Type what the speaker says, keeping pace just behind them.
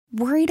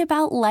Worried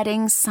about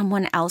letting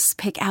someone else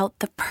pick out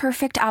the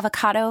perfect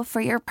avocado for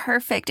your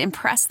perfect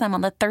impress them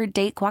on the third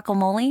date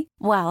guacamole?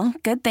 Well,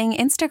 good thing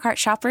Instacart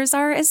shoppers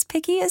are as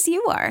picky as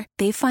you are.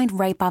 They find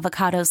ripe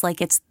avocados like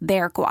it's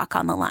their guac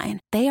on the line.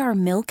 They are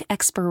milk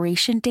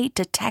expiration date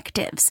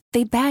detectives.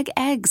 They bag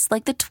eggs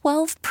like the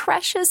 12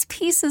 precious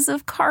pieces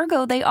of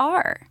cargo they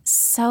are.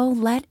 So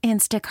let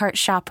Instacart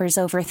shoppers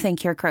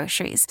overthink your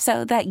groceries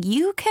so that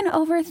you can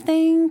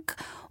overthink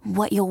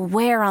what you'll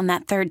wear on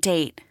that third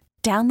date.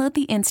 Download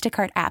the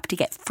Instacart app to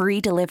get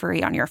free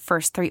delivery on your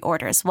first 3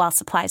 orders while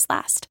supplies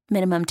last.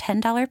 Minimum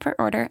 $10 per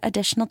order.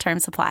 Additional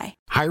terms apply.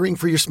 Hiring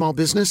for your small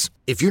business?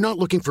 If you're not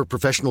looking for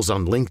professionals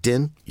on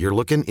LinkedIn, you're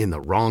looking in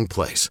the wrong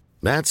place.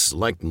 That's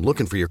like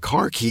looking for your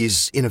car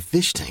keys in a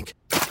fish tank.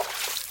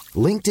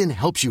 LinkedIn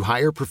helps you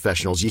hire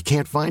professionals you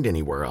can't find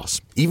anywhere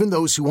else, even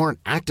those who aren't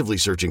actively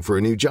searching for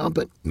a new job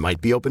but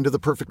might be open to the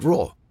perfect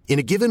role. In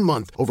a given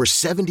month, over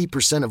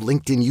 70% of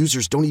LinkedIn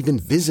users don't even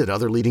visit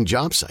other leading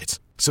job sites.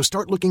 So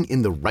start looking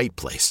in the right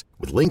place.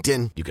 With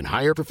LinkedIn, you can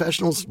hire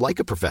professionals like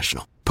a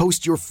professional.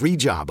 Post your free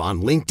job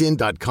on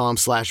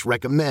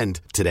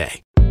linkedin.com/recommend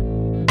today.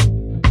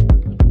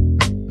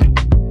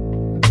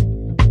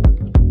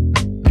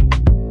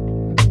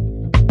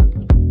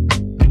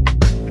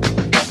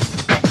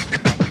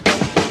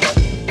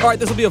 All right,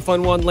 this will be a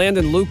fun one.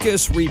 Landon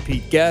Lucas,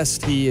 repeat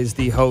guest. He is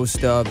the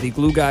host of the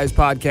Glue Guys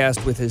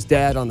podcast with his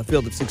dad on the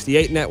Field of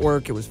 68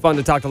 network. It was fun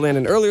to talk to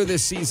Landon earlier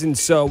this season,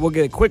 so we'll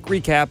get a quick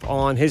recap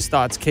on his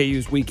thoughts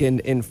KU's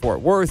weekend in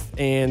Fort Worth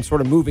and sort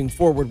of moving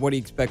forward what he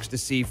expects to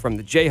see from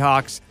the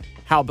Jayhawks,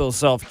 how Bill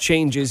Self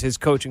changes his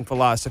coaching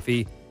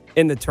philosophy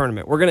in the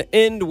tournament. We're going to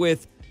end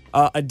with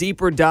a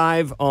deeper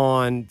dive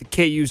on the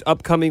KU's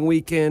upcoming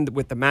weekend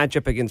with the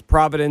matchup against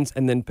Providence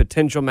and then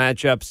potential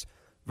matchups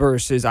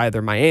versus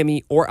either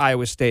Miami or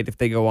Iowa State if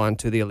they go on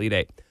to the Elite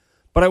Eight.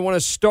 But I want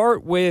to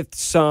start with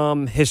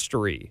some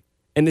history.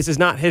 And this is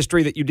not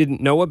history that you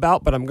didn't know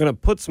about, but I'm going to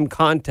put some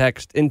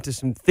context into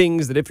some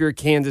things that if you're a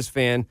Kansas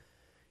fan,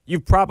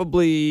 you've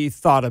probably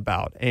thought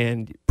about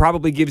and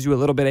probably gives you a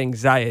little bit of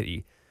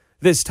anxiety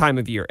this time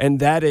of year. And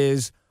that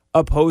is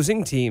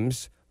opposing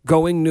teams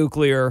going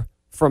nuclear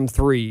from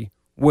 3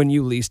 when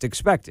you least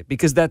expect it.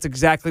 Because that's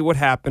exactly what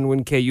happened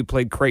when KU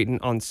played Creighton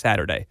on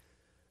Saturday.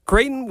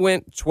 Creighton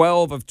went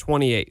 12 of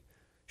 28,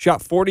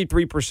 shot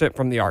 43%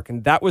 from the arc,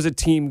 and that was a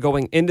team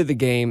going into the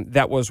game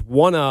that was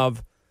one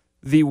of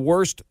the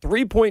worst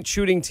three-point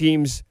shooting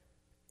teams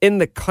in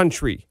the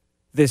country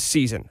this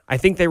season. I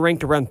think they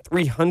ranked around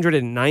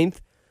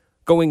 309th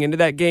going into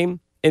that game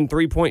in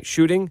three-point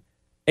shooting,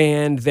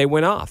 and they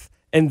went off.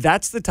 And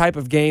that's the type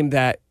of game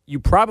that you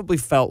probably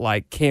felt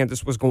like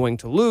Kansas was going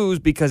to lose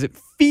because it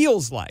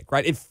feels like,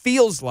 right? It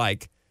feels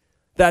like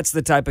that's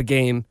the type of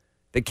game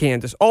that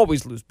Kansas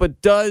always lose.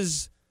 But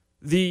does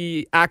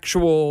the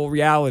actual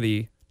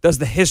reality, does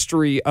the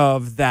history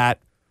of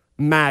that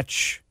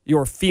match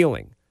your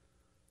feeling?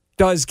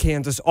 Does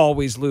Kansas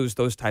always lose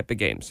those type of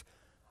games?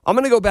 I'm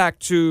going to go back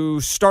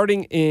to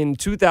starting in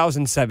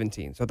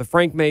 2017. So the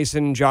Frank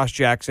Mason, Josh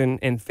Jackson,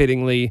 and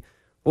fittingly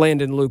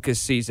Landon Lucas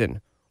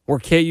season, where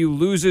KU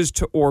loses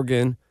to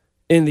Oregon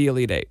in the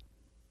Elite Eight.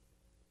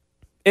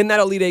 In that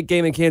Elite Eight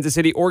game in Kansas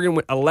City, Oregon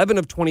went 11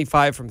 of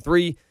 25 from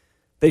 3.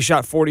 They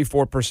shot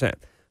 44%.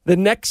 The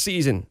next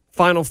season,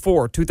 Final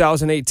Four,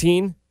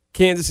 2018,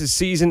 Kansas'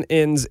 season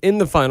ends in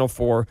the Final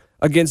Four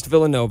against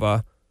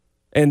Villanova.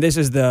 And this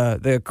is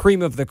the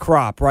cream of the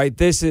crop, right?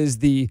 This is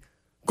the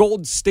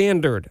gold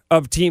standard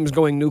of teams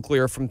going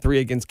nuclear from 3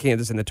 against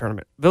Kansas in the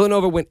tournament.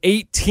 Villanova went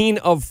 18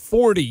 of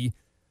 40,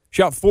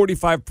 shot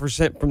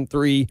 45% from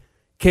 3.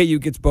 KU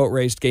gets boat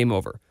raced, game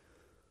over.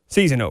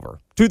 Season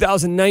over.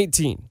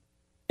 2019.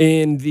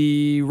 In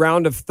the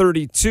round of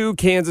 32,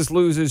 Kansas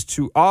loses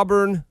to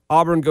Auburn.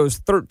 Auburn goes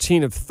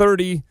 13 of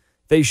 30.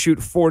 They shoot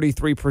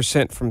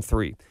 43% from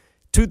 3.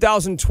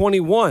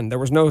 2021, there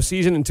was no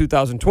season in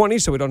 2020,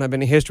 so we don't have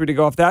any history to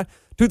go off that.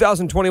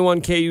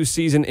 2021, KU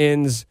season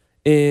ends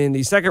in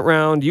the second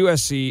round.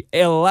 USC,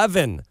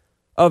 11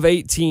 of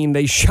 18.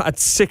 They shot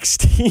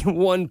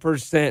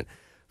 61%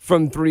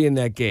 from 3 in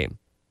that game.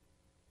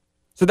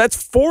 So that's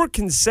 4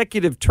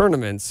 consecutive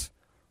tournaments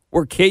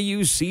where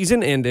KU's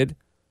season ended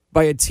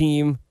by a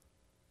team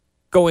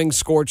going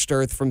scorched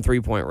earth from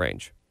three-point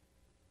range.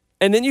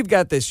 And then you've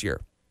got this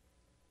year.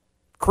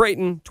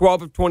 Creighton,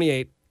 12 of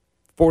 28,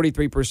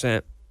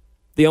 43%.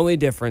 The only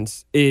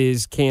difference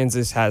is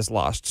Kansas has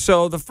lost.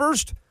 So the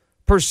first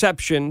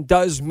perception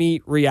does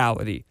meet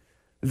reality,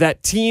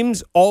 that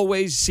teams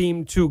always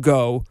seem to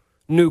go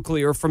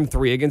nuclear from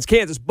 3 against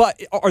Kansas.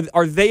 But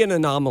are they an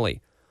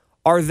anomaly?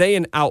 Are they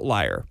an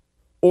outlier?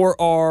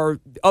 Or are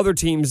other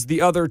teams,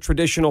 the other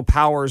traditional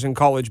powers in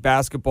college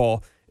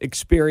basketball,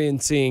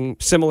 experiencing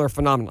similar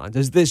phenomenons?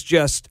 Is this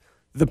just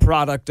the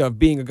product of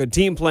being a good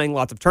team, playing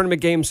lots of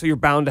tournament games, so you're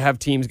bound to have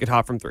teams get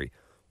hot from 3?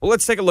 Well,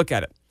 let's take a look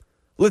at it.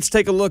 Let's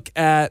take a look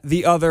at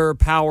the other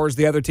powers,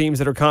 the other teams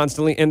that are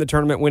constantly in the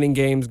tournament, winning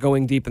games,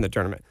 going deep in the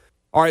tournament.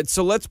 All right,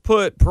 so let's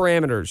put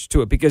parameters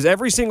to it, because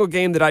every single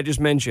game that I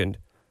just mentioned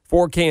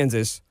for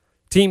Kansas,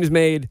 teams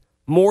made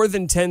more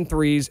than 10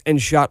 threes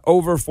and shot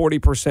over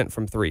 40%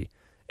 from three.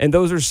 And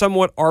those are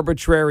somewhat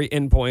arbitrary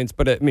endpoints,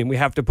 but I mean, we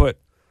have to put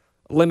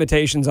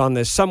limitations on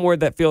this somewhere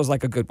that feels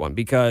like a good one,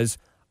 because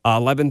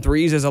 11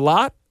 threes is a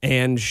lot,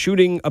 and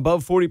shooting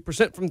above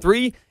 40% from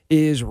three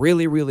is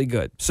really, really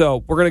good.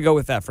 So we're going to go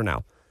with that for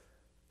now.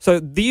 So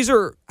these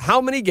are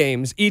how many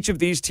games each of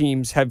these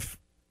teams have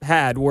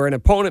had where an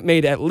opponent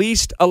made at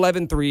least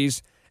 11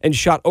 threes and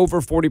shot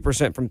over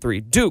 40% from three.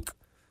 Duke,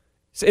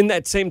 in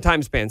that same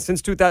time span,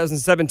 since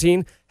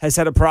 2017, has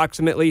had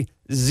approximately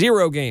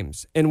 0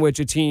 games in which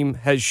a team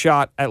has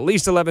shot at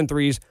least 11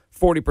 threes,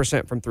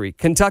 40% from three.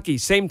 Kentucky,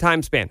 same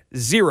time span,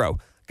 0.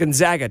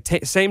 Gonzaga,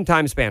 same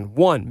time span,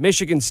 1.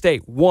 Michigan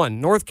State, 1.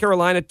 North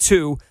Carolina,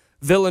 2.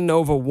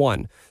 Villanova,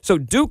 1. So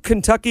Duke,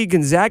 Kentucky,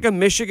 Gonzaga,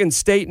 Michigan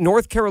State,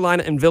 North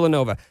Carolina, and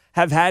Villanova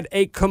have had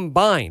a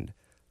combined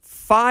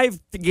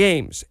 5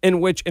 games in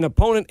which an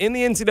opponent in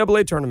the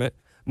NCAA tournament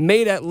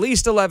made at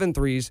least 11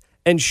 threes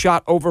and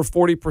shot over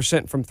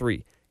 40% from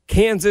three.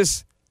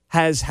 Kansas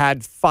has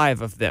had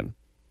 5 of them.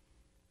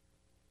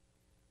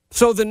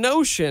 So the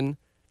notion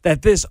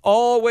that this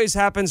always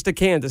happens to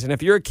Kansas, and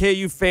if you're a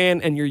KU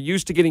fan and you're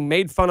used to getting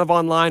made fun of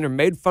online or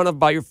made fun of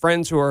by your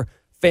friends who are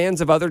fans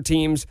of other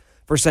teams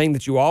for saying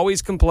that you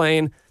always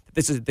complain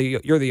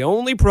that you're the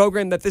only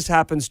program that this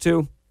happens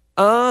to,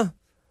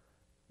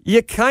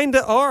 you kind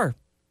of are.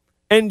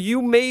 And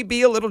you may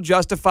be a little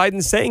justified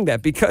in saying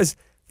that, because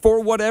for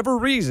whatever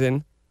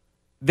reason,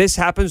 this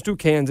happens to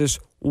Kansas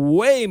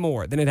way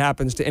more than it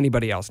happens to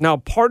anybody else. Now,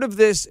 part of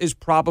this is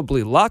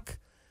probably luck.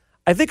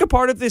 I think a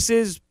part of this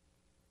is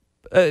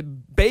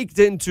baked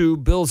into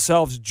Bill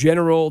Self's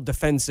general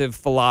defensive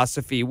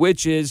philosophy,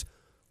 which is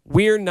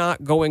we're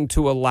not going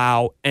to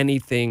allow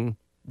anything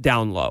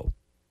down low.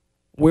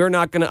 We're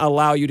not going to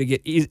allow you to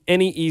get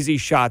any easy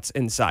shots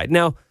inside.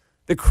 Now,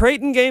 the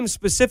Creighton game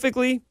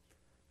specifically,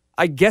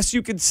 I guess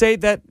you could say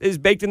that is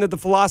baked into the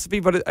philosophy,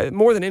 but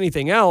more than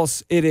anything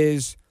else, it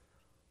is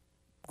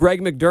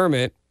Greg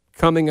McDermott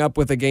coming up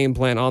with a game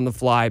plan on the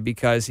fly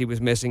because he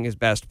was missing his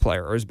best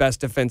player or his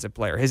best defensive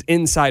player, his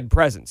inside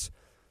presence.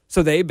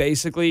 So they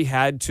basically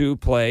had to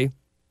play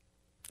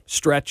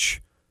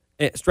stretch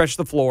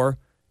the floor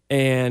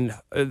and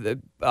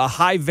a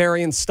high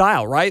variance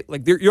style, right?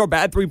 Like you're a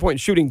bad three-point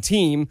shooting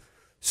team.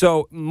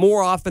 So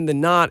more often than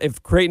not,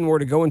 if Creighton were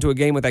to go into a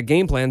game with that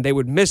game plan, they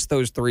would miss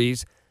those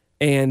threes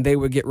and they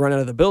would get run out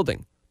of the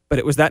building. But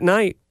it was that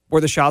night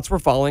where the shots were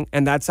falling,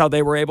 and that's how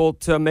they were able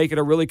to make it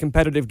a really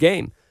competitive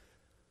game.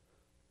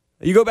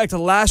 You go back to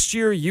last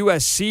year,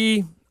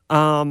 USC.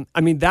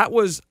 That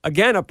was,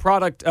 again, a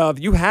product of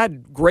you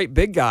had great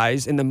big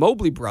guys in the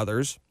Mobley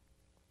brothers,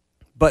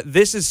 but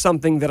this is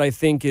something that I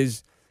think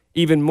is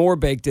even more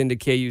baked into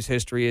KU's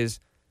history is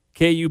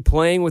KU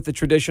playing with the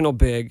traditional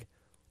big,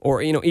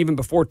 or even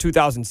before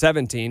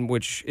 2017,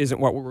 which isn't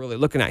what we're really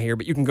looking at here,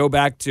 but you can go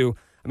back to,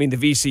 the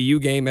VCU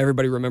game,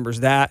 everybody remembers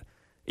that.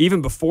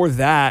 Even before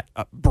that,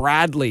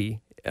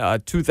 Bradley,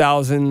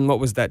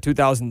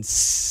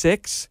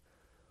 2006,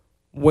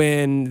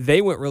 when they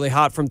went really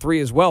hot from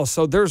three as well.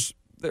 So there's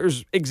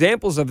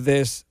examples of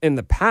this in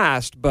the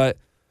past, but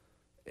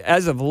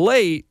as of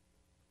late,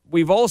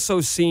 we've also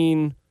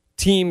seen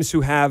teams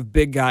who have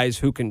big guys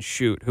who can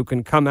shoot, who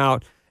can come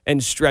out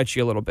and stretch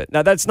you a little bit.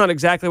 Now, that's not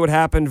exactly what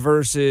happened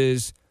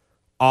versus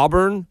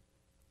Auburn,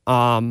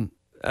 but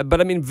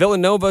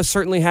Villanova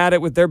certainly had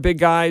it with their big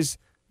guys.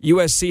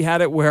 USC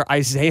had it where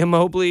Isaiah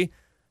Mobley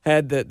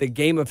had the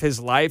game of his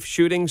life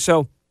shooting.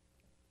 So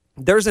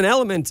there's an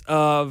element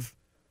of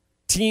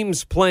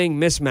teams playing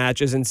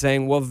mismatches and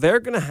saying, well, they're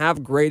going to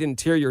have great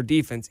interior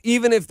defense.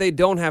 Even if they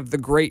don't have the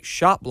great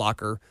shot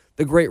blocker,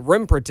 the great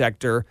rim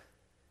protector,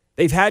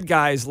 they've had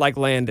guys like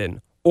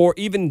Landon or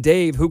even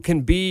Dave who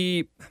can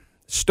be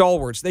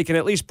stalwarts. They can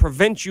at least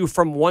prevent you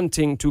from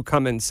wanting to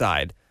come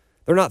inside.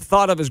 They're not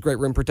thought of as great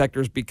rim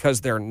protectors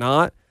because they're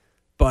not.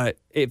 But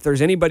if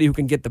there's anybody who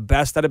can get the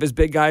best out of his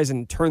big guys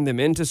and turn them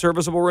into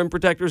serviceable rim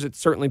protectors, it's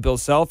certainly Bill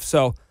Self.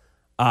 So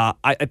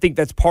I think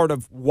that's part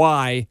of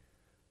why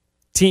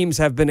teams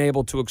have been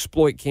able to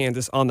exploit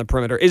Kansas on the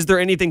perimeter. Is there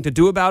anything to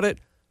do about it?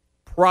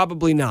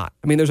 Probably not.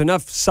 There's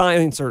enough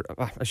science, or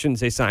I shouldn't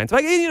say science.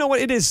 You know what?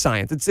 It is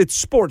science. It's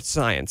sports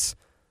science.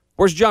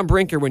 Where's John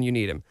Brinker when you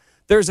need him?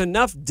 There's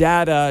enough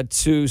data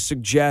to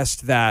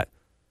suggest that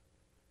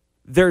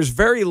there's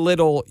very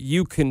little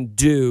you can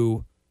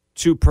do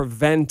to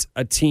prevent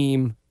a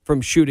team from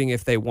shooting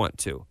if they want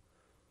to,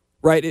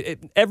 right?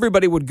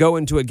 Everybody would go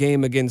into a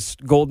game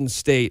against Golden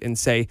State and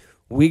say,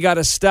 we got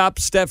to stop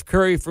Steph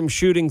Curry from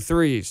shooting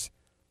threes.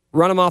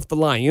 Run him off the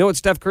line. You know what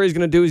Steph Curry's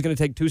going to do? He's going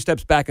to take 2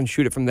 steps back and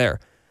shoot it from there.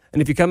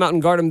 And if you come out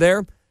and guard him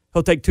there,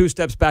 he'll take 2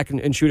 steps back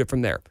and shoot it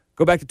from there.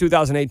 Go back to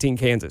 2018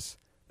 Kansas.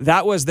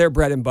 That was their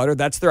bread and butter.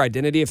 That's their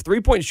identity. If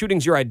three-point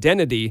shooting's your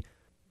identity,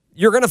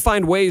 you're going to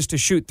find ways to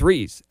shoot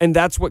threes. And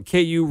that's what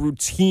KU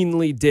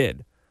routinely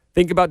did.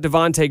 Think about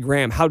Devontae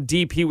Graham, how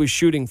deep he was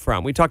shooting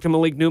from. We talked to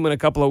Malik Newman a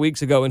couple of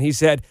weeks ago, and he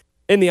said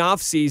in the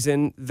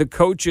offseason, the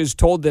coaches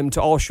told them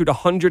to all shoot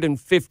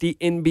 150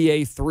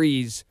 NBA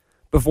threes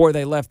before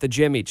they left the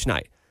gym each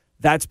night.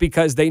 That's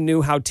because they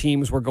knew how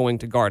teams were going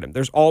to guard him.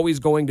 There's always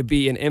going to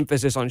be an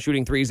emphasis on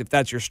shooting threes if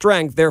that's your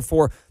strength.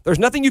 Therefore, there's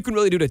nothing you can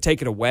really do to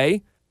take it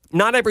away.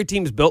 Not every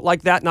team's built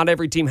like that. Not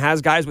every team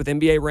has guys with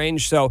NBA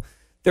range. So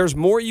there's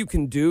more you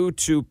can do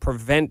to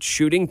prevent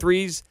shooting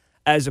threes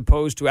as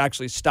opposed to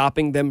actually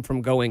stopping them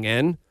from going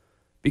in,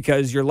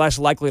 because you're less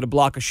likely to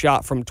block a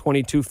shot from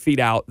 22 feet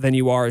out than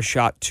you are a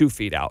shot 2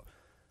 feet out.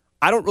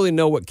 I don't really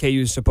know what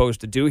KU is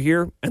supposed to do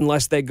here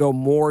unless they go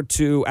more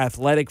to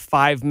athletic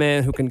five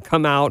men who can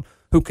come out,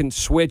 who can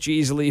switch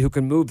easily, who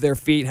can move their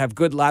feet, have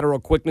good lateral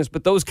quickness.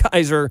 But those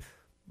guys are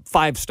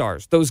 5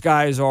 stars. Those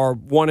guys are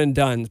one and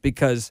dones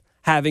because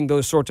having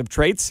those sorts of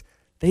traits,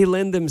 they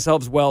lend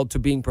themselves well to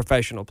being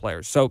professional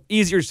players. So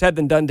easier said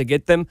than done to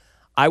get them.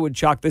 I would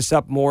chalk this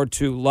up more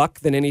to luck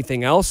than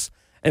anything else.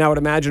 And I would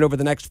imagine over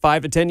the next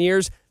 5 to 10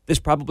 years, this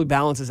probably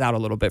balances out a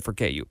little bit for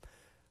KU.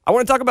 I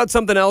want to talk about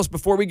something else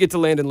before we get to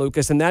Landon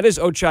Lucas, and that is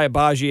Ochai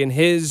Agbaji and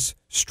his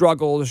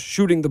struggles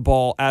shooting the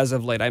ball as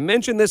of late. I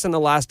mentioned this in the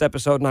last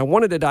episode, and I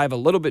wanted to dive a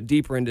little bit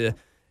deeper into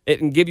it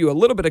and give you a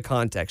little bit of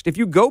context. If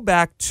you go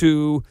back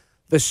to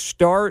the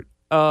start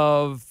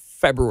of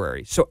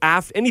February, so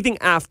anything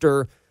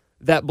after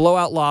that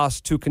blowout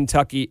loss to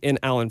Kentucky in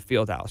Allen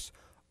Fieldhouse,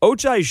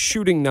 Ochai's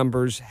shooting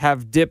numbers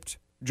have dipped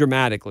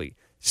dramatically.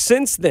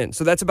 Since then,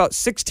 so that's about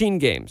 16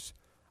 games,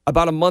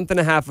 about a month and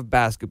a half of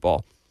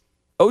basketball,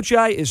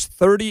 Ochai is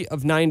 30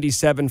 of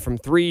 97 from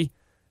 3.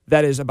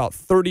 That is about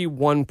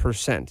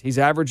 31%. He's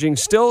averaging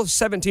still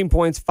 17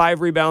 points, 5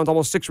 rebounds,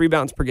 almost 6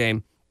 rebounds per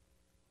game.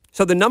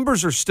 So the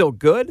numbers are still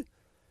good,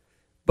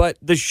 but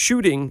the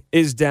shooting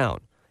is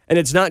down. And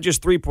it's not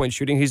just three-point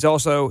shooting. He's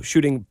also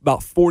shooting about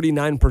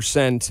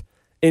 49%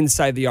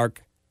 inside the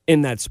arc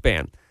in that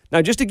span.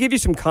 Now, just to give you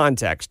some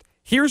context,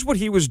 here's what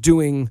he was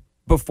doing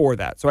before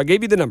that. So I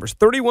gave you the numbers.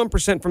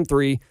 31% from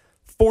 3,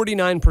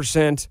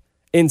 49%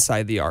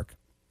 inside the arc.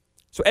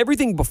 So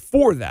everything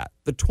before that,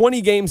 the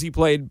 20 games he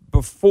played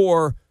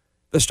before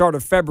the start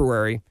of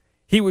February,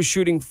 he was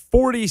shooting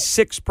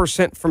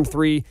 46% from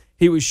 3.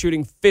 He was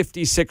shooting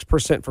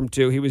 56% from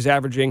 2. He was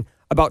averaging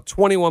about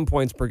 21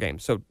 points per game.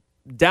 So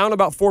down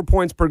about 4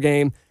 points per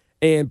game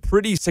and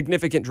pretty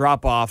significant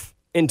drop-off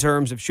in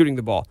terms of shooting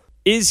the ball.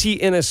 Is he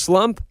in a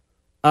slump?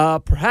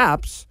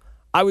 Perhaps.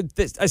 I would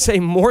say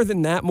more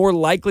than that, more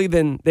likely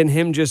than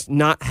him just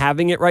not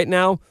having it right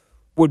now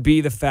would be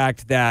the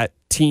fact that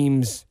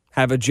teams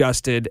have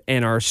adjusted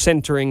and are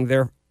centering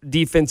their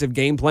defensive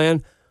game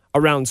plan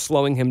around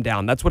slowing him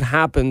down. That's what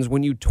happens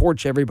when you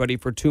torch everybody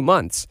for 2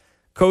 months.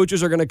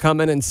 Coaches are going to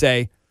come in and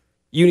say,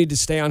 you need to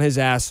stay on his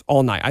ass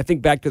all night. I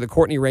think back to the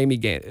Courtney Ramey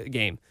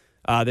game,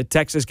 the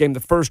Texas game,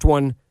 the first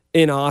one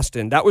in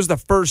Austin. That was the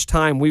first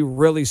time we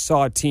really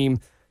saw a team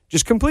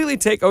just completely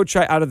take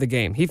Ochai out of the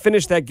game. He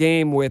finished that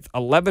game with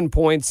 11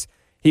 points.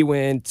 He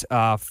went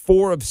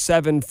 4 of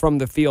 7 from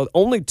the field,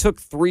 only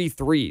took 3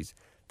 threes.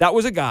 That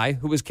was a guy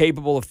who was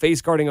capable of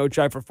face guarding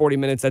Ochai for 40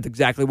 minutes. That's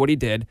exactly what he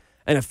did,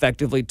 and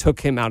effectively took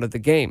him out of the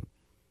game.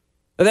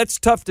 Now, that's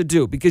tough to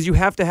do because you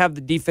have to have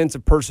the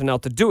defensive personnel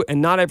to do it, and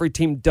not every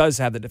team does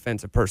have the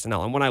defensive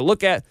personnel. And when I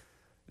look at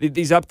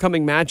these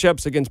upcoming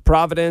matchups against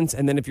Providence,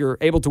 and then if you're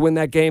able to win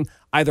that game,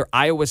 either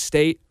Iowa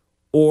State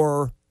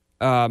or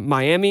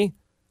Miami,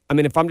 I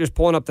mean, if I'm just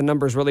pulling up the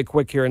numbers really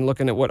quick here and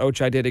looking at what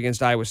Ochai did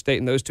against Iowa State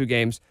in those 2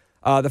 games,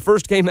 the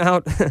first game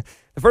out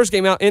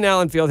in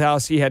Allen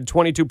Fieldhouse, he had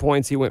 22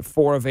 points. He went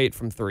 4 of 8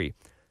 from 3.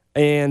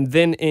 And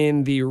then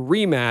in the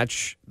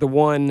rematch, the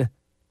one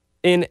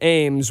in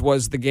Ames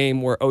was the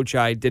game where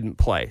Ochai didn't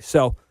play.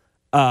 So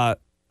I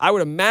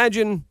would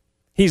imagine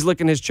he's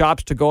licking his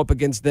chops to go up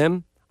against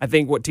them. I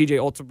think what TJ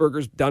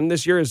Otzelberger's done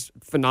this year is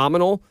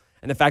phenomenal,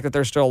 and the fact that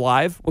they're still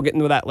alive, we'll get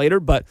into that later,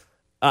 but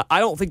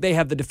I don't think they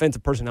have the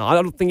defensive personnel. I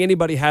don't think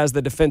anybody has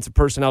the defensive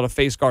personnel to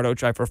face guard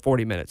Ochai for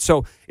 40 minutes.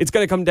 So it's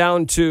going to come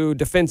down to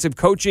defensive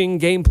coaching,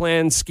 game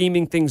plan,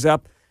 scheming things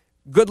up.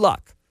 Good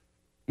luck.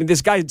 I mean,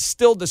 this guy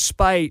still,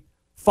 despite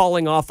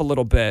falling off a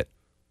little bit,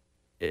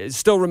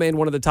 still remained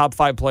one of the top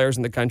 5 players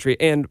in the country.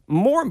 And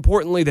more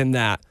importantly than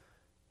that,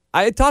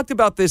 I had talked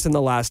about this in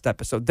the last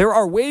episode. There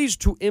are ways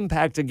to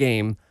impact a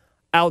game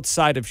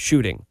outside of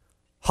shooting.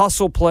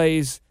 Hustle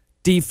plays,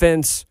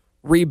 defense,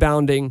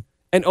 rebounding.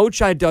 And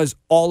Ochai does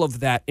all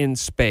of that in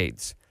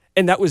spades.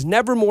 And that was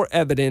never more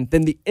evident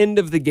than the end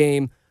of the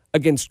game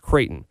against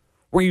Creighton,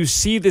 where you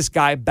see this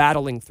guy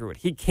battling through it.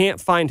 He can't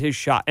find his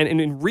shot. And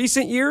in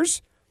recent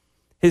years,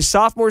 his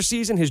sophomore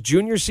season, his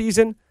junior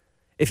season,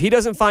 if he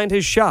doesn't find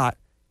his shot,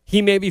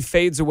 he maybe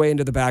fades away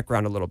into the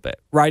background a little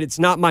bit, right? It's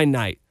not my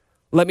night.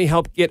 Let me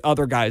help get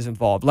other guys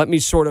involved. Let me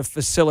sort of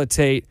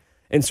facilitate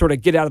and sort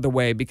of get out of the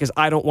way because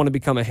I don't want to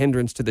become a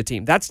hindrance to the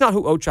team. That's not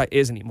who Ochai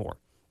is anymore.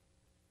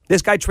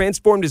 This guy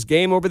transformed his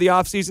game over the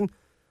offseason,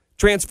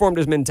 transformed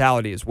his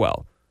mentality as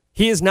well.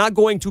 He is not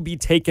going to be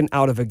taken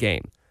out of a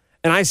game.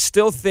 And I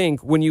still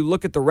think when you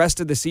look at the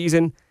rest of the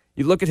season,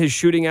 you look at his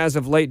shooting as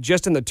of late,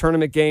 just in the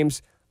tournament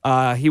games,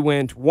 he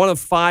went 1 of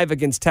 5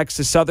 against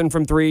Texas Southern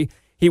from 3.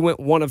 He went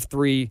 1 of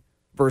 3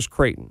 versus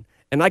Creighton.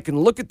 and I can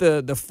look at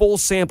the full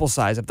sample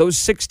size of those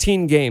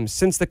 16 games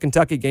since the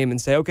Kentucky game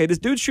and say, okay, this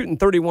dude's shooting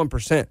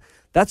 31%.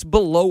 That's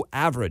below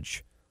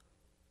average.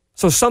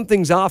 So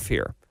something's off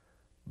here.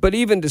 But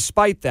even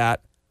despite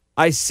that,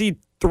 I see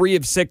 3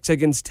 of 6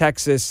 against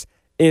Texas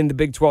in the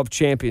Big 12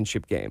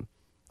 championship game.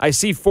 I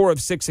see 4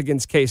 of 6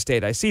 against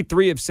K-State. I see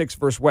 3 of 6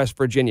 versus West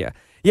Virginia.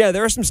 Yeah,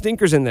 there are some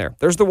stinkers in there.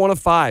 There's the 1 of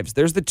 5s.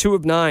 There's the 2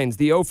 of 9s,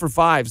 the 0 for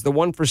 5s, the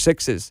 1 for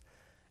 6s.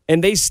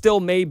 And they still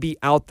may be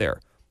out there.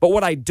 But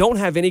what I don't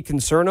have any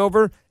concern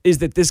over is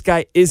that this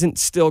guy isn't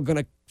still going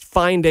to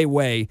find a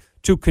way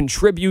to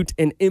contribute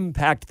and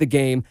impact the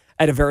game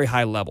at a very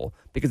high level.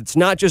 Because it's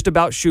not just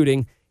about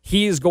shooting.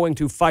 He is going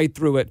to fight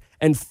through it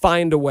and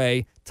find a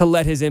way to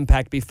let his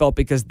impact be felt,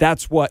 because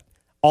that's what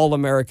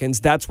All-Americans,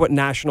 that's what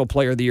National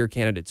Player of the Year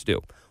candidates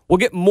do. We'll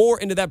get more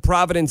into that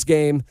Providence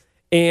game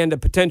and a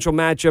potential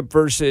matchup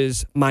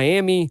versus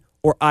Miami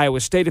or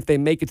Iowa State if they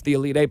make it to the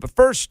Elite Eight. But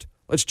first,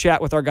 let's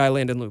chat with our guy,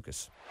 Landon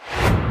Lucas.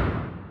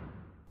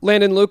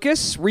 Landon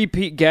Lucas,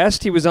 repeat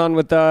guest. He was on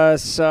with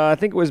us, I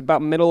think it was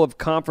about middle of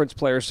conference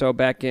play or so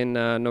back in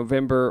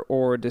November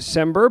or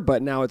December,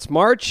 but now it's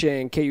March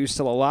and KU's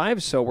still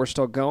alive, so we're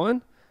still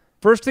going.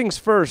 First things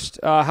first,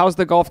 how's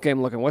the golf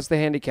game looking? What's the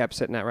handicap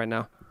sitting at right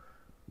now?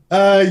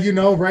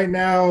 Right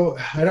now,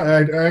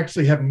 I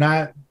actually have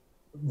not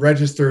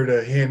registered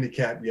a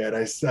handicap yet.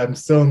 I'm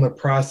still in the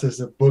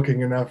process of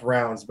booking enough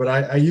rounds, but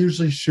I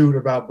usually shoot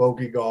about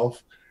bogey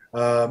golf.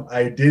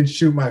 I did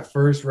shoot my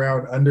first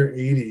round under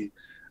 80.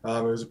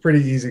 It was a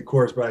pretty easy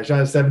course, but I shot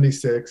a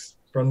 76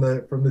 from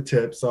the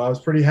tip, so I was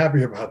pretty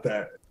happy about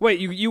that. Wait,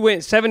 you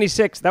went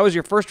 76. That was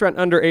your first round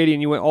under 80,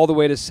 and you went all the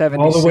way to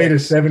 76. All the way to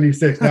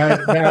 76.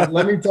 Now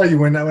let me tell you,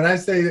 when I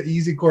say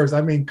easy course,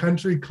 I mean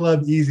country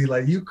club easy.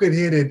 Like, you could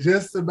hit it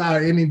just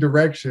about any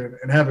direction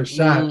and have a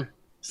shot,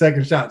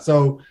 second shot.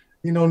 So,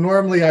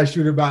 normally I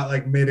shoot about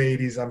like mid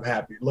 80s. I'm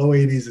happy. Low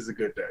 80s is a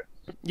good day.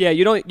 Yeah,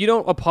 you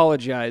don't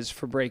apologize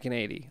for breaking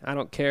 80. I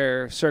don't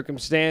care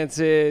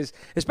circumstances,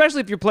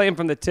 especially if you're playing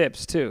from the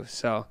tips too.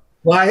 So,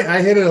 well,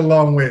 I hit it a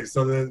long way,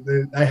 so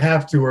I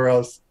have to, or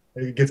else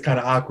it gets kind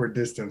of awkward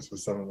distance with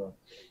some of them.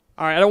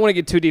 All right, I don't want to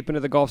get too deep into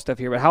the golf stuff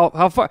here, but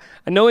how far?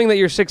 Knowing that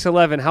you're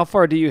 6'11", how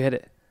far do you hit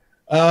it?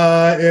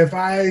 If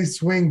I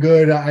swing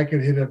good, I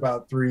could hit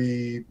about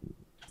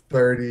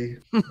 330.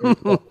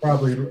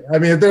 Probably. I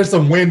mean, if there's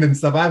some wind and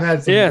stuff, I've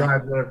had some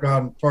drives that have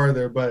gone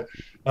farther, but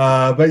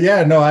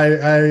yeah, no,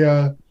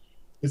 I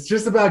it's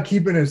just about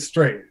keeping it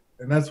straight,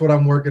 and that's what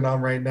I'm working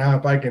on right now.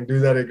 If I can do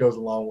that, it goes a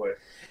long way.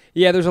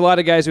 Yeah, there's a lot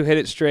of guys who hit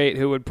it straight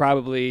who would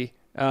probably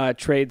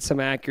trade some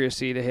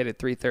accuracy to hit it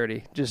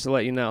 330. Just to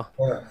let you know.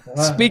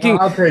 Speaking,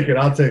 I'll take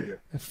it.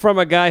 From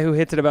a guy who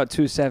hits it about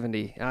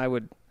 270,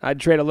 I'd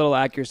trade a little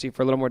accuracy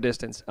for a little more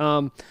distance.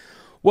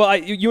 Well,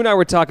 you and I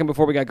were talking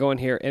before we got going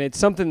here, and it's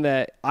something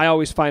that I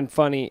always find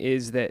funny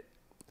is that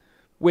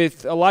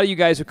with a lot of you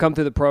guys who come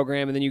through the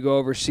program and then you go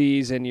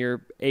overseas and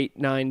you're 8,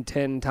 9,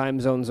 10 time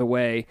zones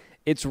away,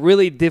 it's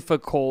really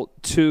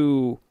difficult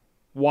to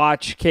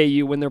watch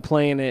KU when they're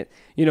playing it,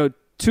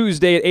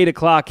 Tuesday at 8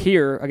 o'clock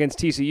here against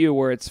TCU,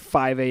 where it's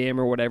 5 a.m.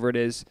 or whatever it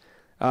is,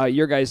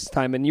 your guys'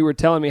 time. And you were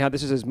telling me how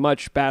this is as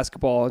much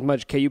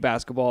KU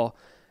basketball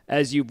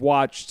as you've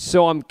watched.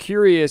 So I'm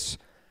curious,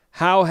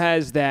 how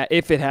has that,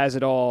 if it has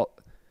at all,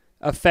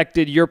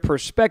 affected your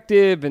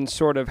perspective and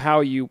sort of how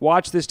you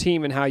watch this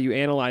team and how you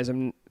analyze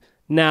them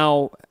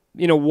now,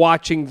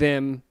 watching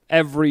them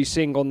every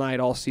single night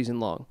all season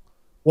long?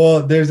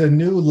 Well, there's a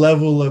new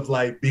level of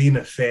like being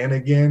a fan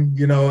again.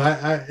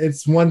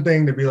 It's one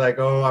thing to be like,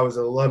 oh, I was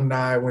an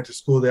alumni, I went to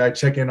school there, I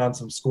check in on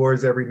some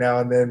scores every now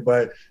and then,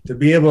 but to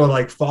be able to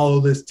like follow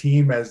this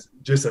team as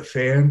just a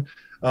fan,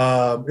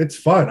 it's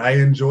fun. I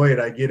enjoy it.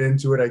 I get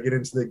into it. I get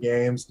into the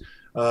games.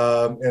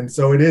 And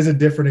so it is a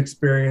different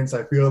experience.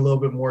 I feel a little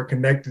bit more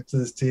connected to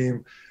this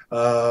team.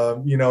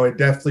 It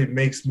definitely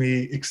makes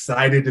me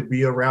excited to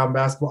be around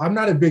basketball. I'm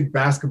not a big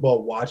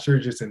basketball watcher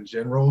just in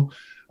general.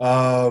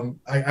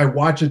 I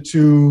watch it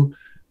too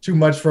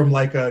much from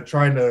like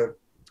trying to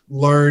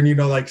learn,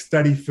 like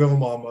study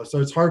film almost.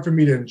 So it's hard for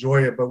me to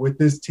enjoy it. But with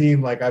this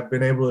team, like I've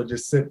been able to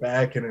just sit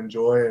back and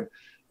enjoy it.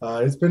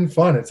 It's been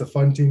fun. It's a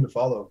fun team to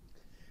follow.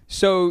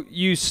 So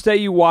you say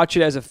you watch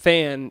it as a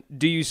fan.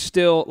 Do you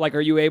still,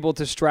 are you able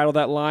to straddle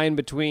that line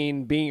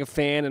between being a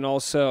fan and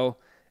also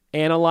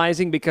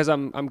analyzing? Because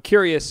I'm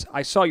curious.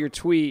 I saw your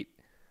tweet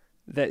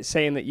that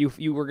saying that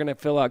you were going to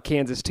fill out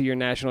Kansas to your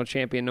national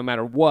champion no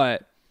matter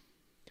what.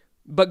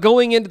 But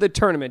going into the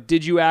tournament,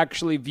 did you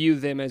actually view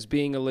them as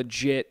being a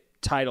legit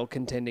title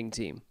contending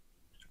team?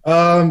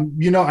 I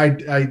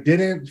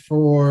didn't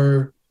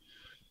for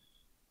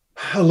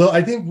a little.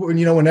 I think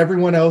when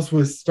everyone else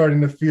was starting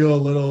to feel a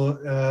little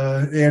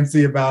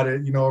antsy about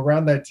it,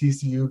 around that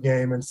TCU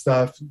game and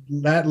stuff,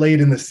 that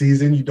late in the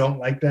season, you don't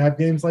like to have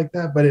games like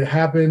that, but it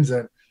happens.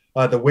 And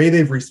the way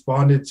they've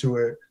responded to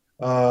it,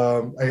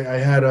 I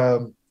had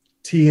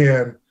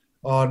Tian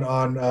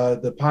on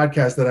the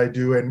podcast that I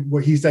do, and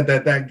what he said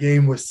that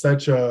game was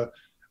such a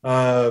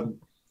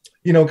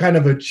kind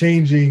of a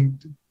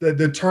changing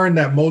the turn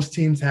that most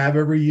teams have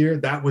every year.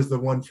 That was the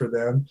one for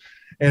them.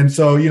 And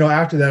so,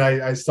 after that,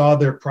 I saw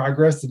their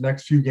progress the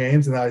next few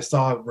games, and I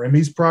saw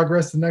Remy's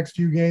progress the next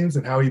few games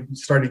and how he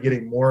started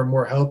getting more and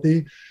more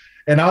healthy.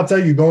 And I'll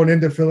tell you, going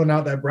into filling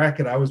out that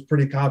bracket, I was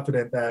pretty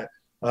confident that,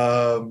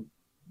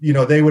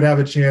 they would have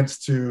a chance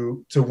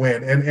to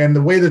win. And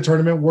the way the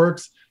tournament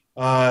works,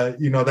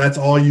 that's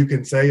all you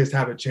can say is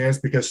have a chance,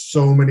 because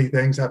so many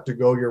things have to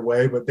go your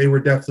way. But they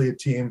were definitely a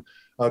team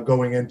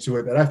going into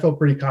it that I felt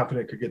pretty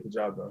confident could get the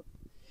job done.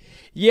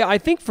 Yeah, I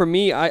think for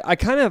me,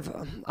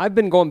 I've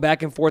been going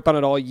back and forth on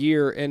it all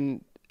year,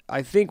 and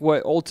I think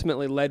what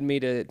ultimately led me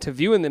to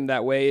viewing them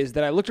that way is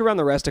that I looked around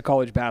the rest of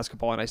college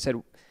basketball and I said,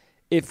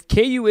 if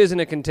KU isn't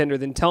a contender,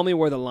 then tell me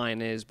where the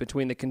line is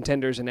between the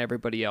contenders and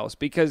everybody else.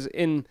 Because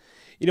I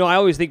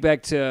always think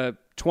back to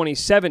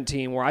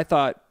 2017 where I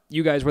thought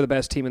you guys were the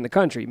best team in the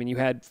country. I mean, you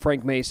had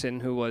Frank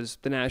Mason, who was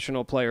the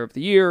National Player of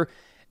the Year,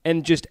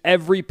 and just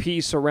every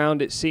piece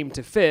around it seemed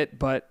to fit.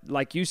 But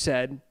like you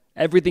said,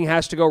 everything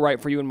has to go right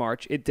for you in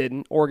March. It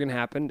didn't. Oregon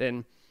happened,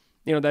 and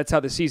that's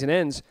how the season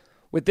ends.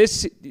 With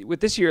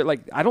this year,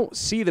 I don't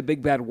see the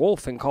big bad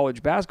wolf in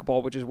college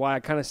basketball, which is why I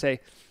kind of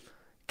say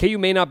KU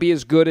may not be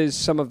as good as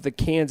some of the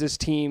Kansas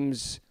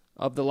teams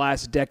of the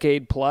last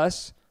decade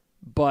plus,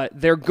 but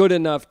they're good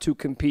enough to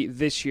compete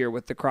this year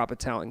with the crop of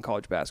talent in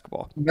college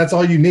basketball. That's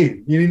all you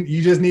need.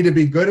 You just need to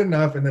be good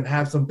enough and then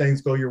have some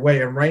things go your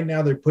way. And right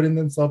now they're putting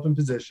themselves in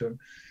position.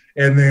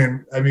 And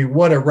then,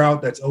 what a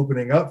route that's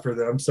opening up for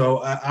them. So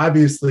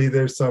obviously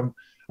there's some,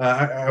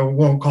 I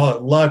won't call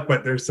it luck,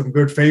 but there's some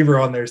good favor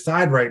on their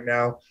side right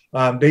now.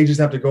 They just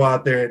have to go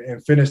out there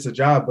and finish the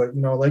job. But,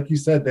 like you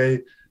said,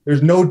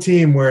 there's no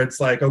team where it's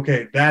like,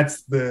 okay,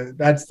 that's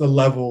the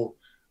level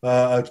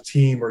of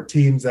team or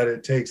teams that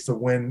it takes to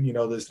win,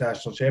 this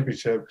national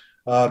championship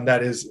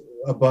that is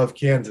above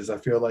Kansas. I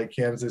feel like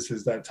Kansas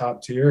is that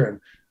top tier,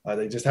 and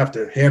they just have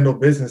to handle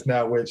business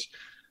now, which,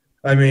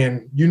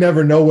 you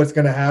never know what's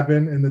going to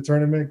happen in the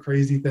tournament.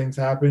 Crazy things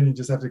happen. You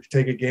just have to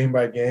take it game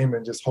by game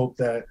and just hope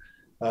that,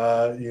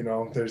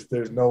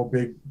 there's no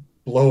big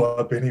blow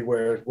up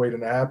anywhere waiting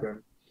to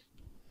happen.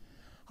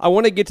 I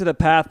want to get to the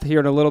path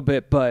here in a little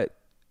bit, but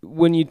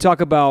when you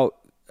talk about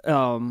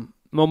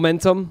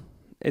momentum,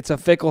 it's a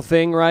fickle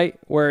thing, right?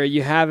 Where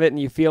you have it and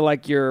you feel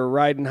like you're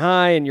riding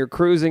high and you're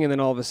cruising, and then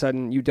all of a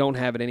sudden you don't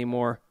have it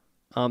anymore.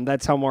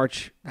 That's how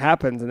March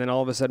happens, and then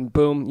all of a sudden,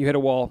 boom, you hit a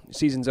wall.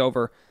 Season's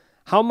over.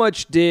 How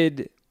much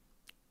did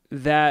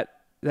that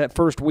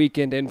first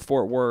weekend in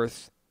Fort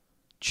Worth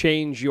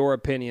change your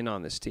opinion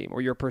on this team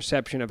or your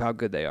perception of how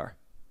good they are?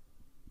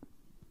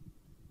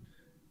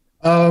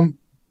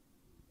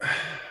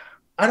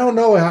 I don't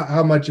know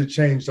how much it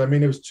changed.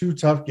 It was 2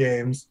 tough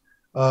games.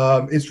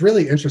 It's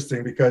really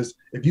interesting because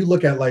if you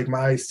look at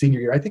my senior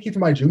year, I think even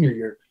my junior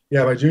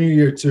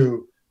year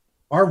too,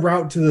 our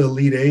route to the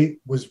Elite Eight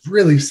was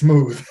really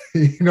smooth.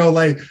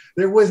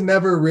 There was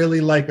never really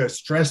a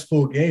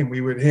stressful game.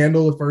 We would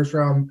handle the first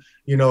round,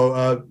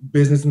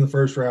 business in the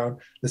first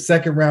round. The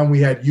second round, we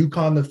had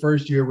UConn the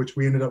first year, which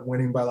we ended up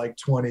winning by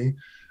 20.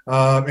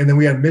 And then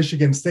we had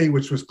Michigan State,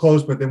 which was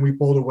close, but then we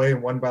pulled away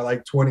and won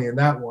by 20 in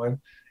that one.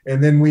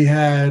 And then we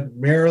had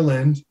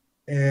Maryland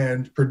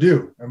and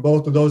Purdue, and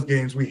both of those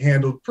games we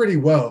handled pretty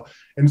well.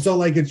 And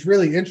so it's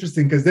really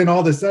interesting because then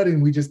all of a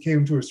sudden we just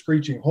came to a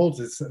screeching halt.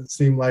 It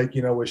seemed like,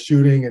 with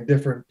shooting and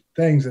different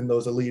things in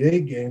those Elite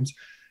Eight games.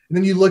 And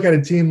then you look at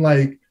a team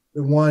like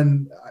the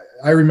one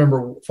I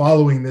remember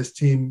following this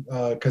team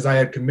because I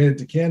had committed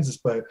to Kansas,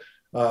 but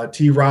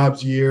T.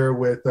 Rob's year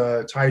with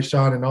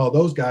Tyshawn and all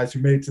those guys who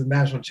made it to the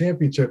national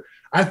championship,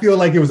 I feel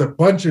like it was a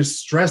bunch of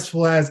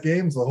stressful ass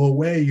games the whole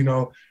way,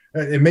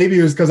 And maybe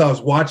it was because I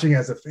was watching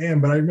as a fan,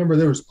 but I remember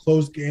there was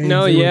close games.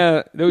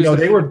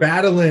 They were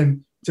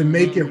battling to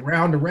make it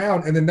round to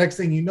round, and the next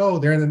thing you know,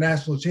 they're in the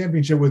national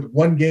championship with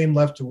 1 game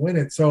left to win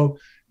it. So,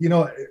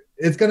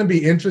 it's going to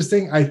be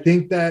interesting. I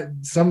think that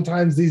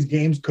sometimes these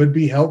games could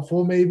be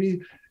helpful,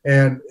 maybe,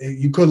 and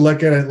you could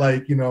look at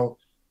it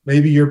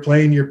maybe you're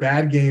playing your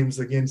bad games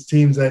against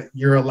teams that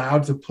you're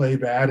allowed to play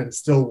bad and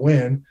still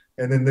win,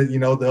 and then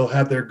they'll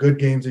have their good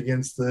games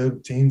against the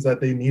teams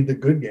that they need the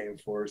good game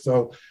for.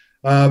 So.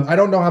 I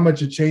don't know how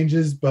much it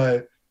changes,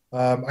 but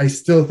I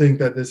still think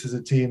that this is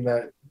a team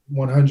that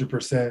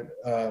 100%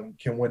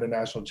 can win a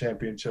national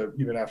championship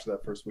even after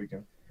that first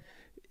weekend.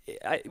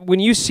 When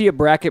you see a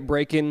bracket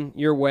breaking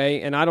your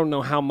way, and I don't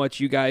know how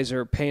much you guys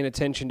are paying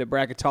attention to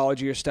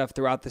bracketology or stuff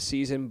throughout the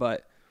season,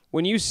 but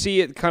when you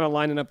see it kind of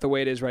lining up the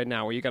way it is right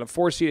now, where you got a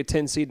 4 seed, a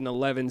 10 seed, and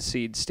 11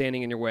 seed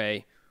standing in your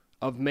way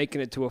of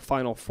making it to a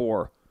Final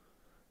Four,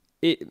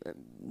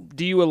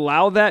 do you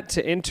allow that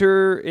to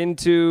enter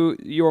into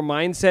your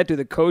mindset? Do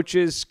the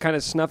coaches kind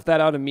of snuff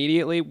that out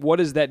immediately? What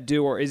does that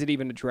do, or is it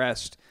even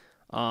addressed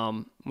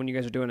when you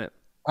guys are doing it?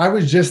 I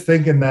was just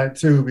thinking that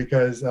too,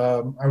 because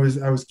I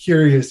was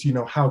curious,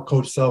 how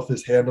Coach Self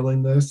is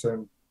handling this.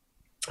 And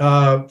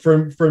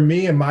for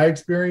me, in my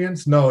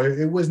experience, no,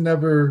 it was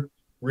never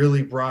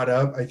really brought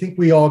up. I think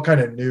we all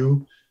kind of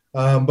knew,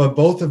 but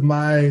both of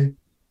my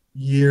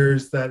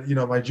years that,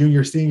 my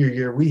junior, senior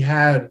year, we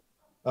had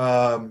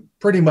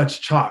pretty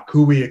much chalk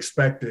who we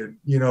expected,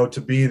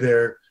 to be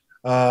there,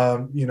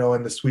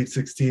 in the Sweet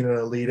 16 and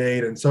Elite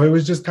Eight. And so it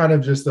was just kind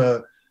of just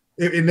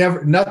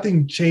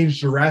nothing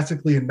changed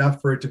drastically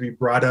enough for it to be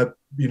brought up,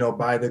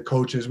 by the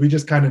coaches. We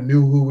just kind of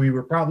knew who we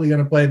were probably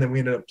going to play, and then we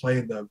ended up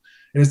playing them.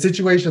 In a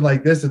situation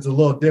like this, it's a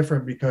little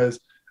different because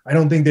I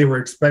don't think they were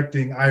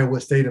expecting Iowa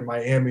State and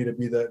Miami to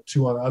be the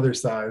two on the other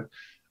side.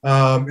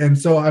 And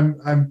so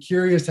I'm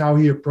curious how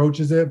he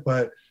approaches it.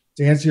 But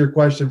to answer your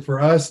question,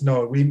 for us,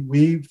 no,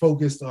 we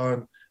focused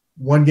on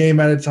one game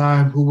at a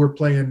time, who we're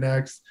playing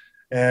next,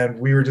 and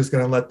we were just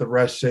going to let the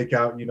rest shake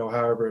out,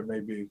 however it may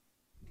be.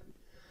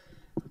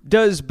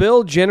 Does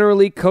Bill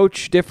generally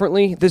coach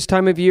differently this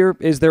time of year?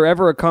 Is there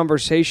ever a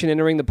conversation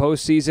entering the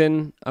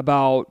postseason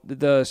about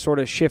the sort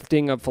of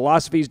shifting of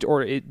philosophies,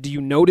 or do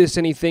you notice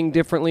anything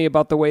differently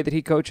about the way that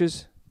he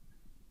coaches?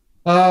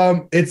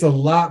 It's a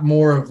lot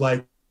more of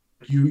like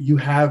you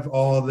have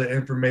all the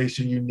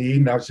information you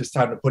need. Now it's just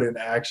time to put it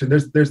into action.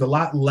 There's a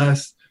lot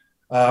less,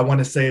 I want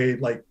to say,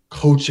 like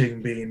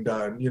coaching being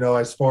done,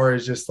 as far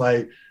as just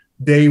like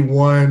day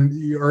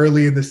one,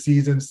 early in the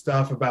season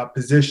stuff about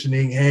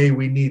positioning. Hey,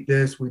 we need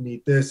this.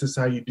 This is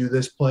how you do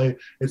this play.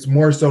 It's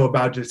more so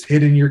about just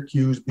hitting your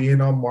cues, being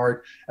on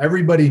mark.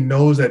 Everybody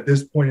knows at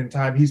this point in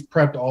time, he's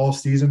prepped all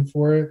season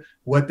for it,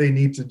 what they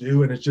need to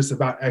do. And it's just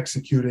about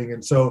executing.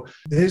 And so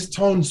his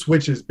tone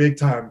switches big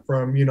time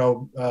from,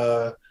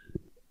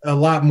 a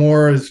lot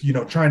more is,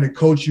 trying to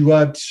coach you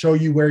up, show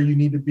you where you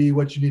need to be,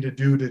 what you need to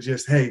do, to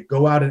just, hey,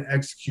 go out and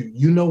execute.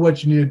 You know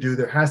what you need to do.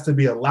 There has to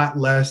be a lot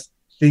less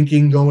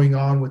thinking going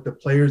on with the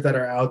players that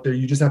are out there.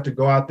 You just have to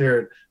go out there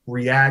and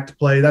react,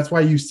 play. That's why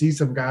you see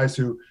some guys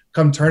who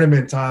come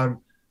tournament time,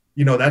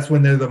 that's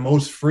when they're the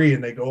most free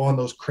and they go on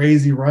those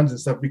crazy runs and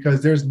stuff,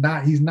 because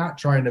he's not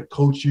trying to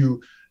coach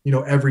you,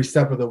 every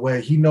step of the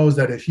way. He knows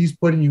that if he's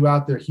putting you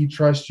out there, he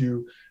trusts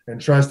you and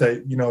trusts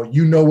that, you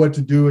know what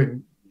to do,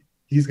 and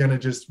he's going to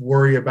just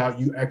worry about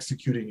you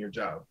executing your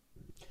job.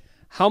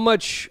 How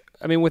much,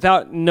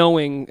 without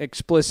knowing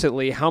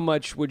explicitly, how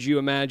much would you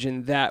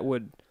imagine that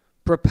would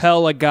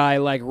propel a guy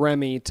like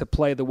Remy to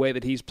play the way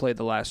that he's played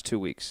the last 2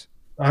 weeks?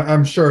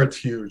 I'm sure it's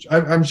huge.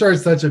 I'm sure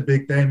it's such a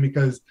big thing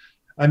because,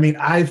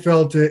 I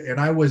felt it and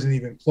I wasn't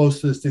even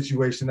close to the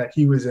situation that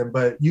he was in,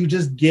 but you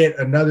just get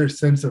another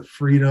sense of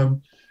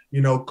freedom.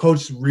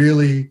 Coach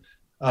really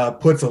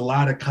puts a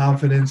lot of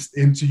confidence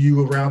into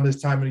you around this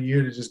time of the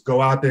year to just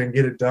go out there and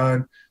get it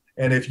done.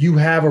 And if you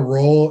have a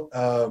role,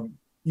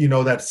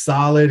 that's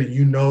solid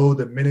and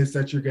the minutes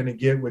that you're going to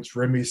get, which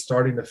Remy's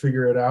starting to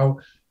figure it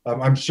out,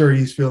 I'm sure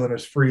he's feeling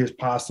as free as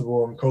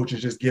possible, and coach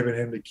is just giving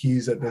him the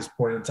keys at this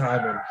point in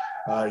time,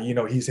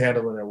 and he's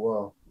handling it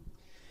well.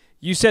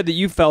 You said that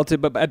you felt it,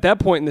 but at that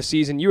point in the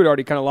season, you had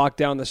already kind of locked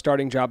down the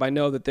starting job. I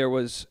know that there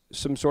was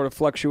some sort of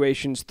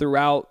fluctuations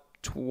throughout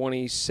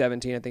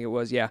 2017, I think it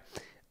was, yeah.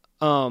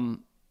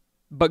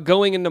 But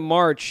going into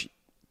March,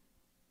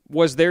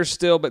 was there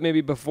still, but maybe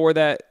before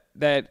that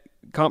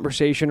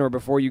conversation or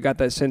before you got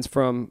that sense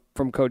from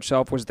Coach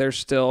Self, was there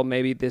still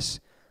maybe this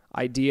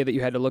idea that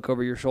you had to look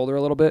over your shoulder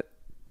a little bit?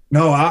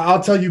 No,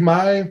 I'll tell you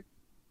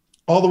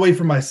all the way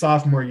from my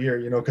sophomore year,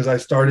 because I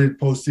started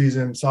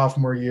postseason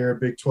sophomore year,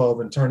 Big 12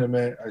 and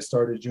tournament. I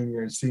started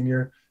junior and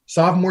senior.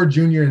 Sophomore,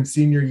 junior, and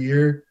senior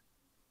year,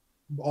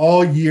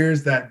 all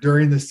years that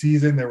during the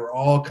season, there were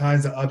all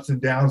kinds of ups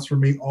and downs for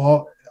me.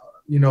 All,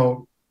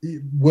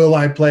 will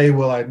I play?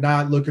 Will I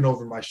not? Looking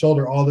over my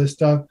shoulder, all this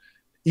stuff.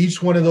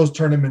 Each one of those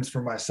tournaments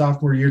from my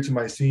sophomore year to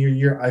my senior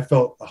year, I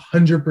felt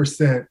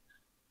 100%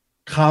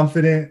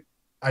 confident.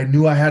 I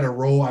knew I had a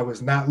role. I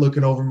was not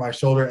looking over my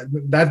shoulder.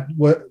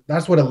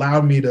 That's what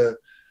allowed me to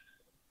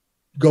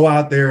go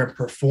out there and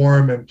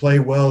perform and play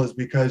well, is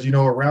because,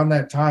 around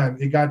that time,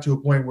 it got to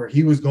a point where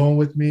he was going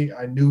with me.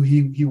 I knew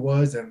he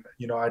was, and,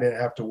 I didn't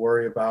have to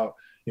worry about,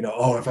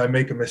 if I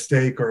make a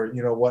mistake or,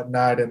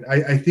 whatnot. And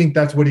I think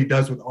that's what he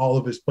does with all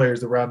of his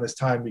players around this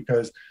time,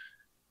 because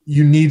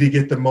you need to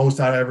get the most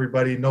out of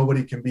everybody.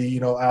 Nobody can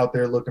be, out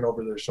there looking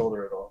over their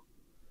shoulder at all.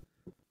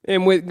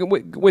 And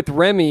with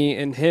Remy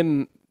and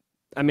him,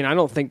 I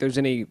don't think there's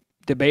any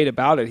debate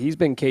about it. He's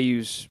been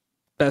KU's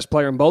best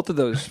player in both of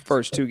those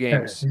first two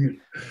games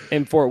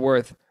in Fort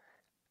Worth.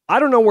 I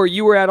don't know where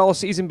you were at all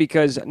season,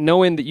 because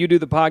knowing that you do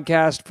the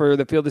podcast for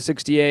the Field of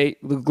 68,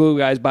 the Glue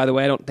Guys, by the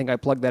way, I don't think I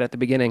plugged that at the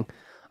beginning.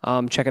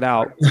 Check it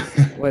out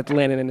with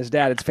Landon and his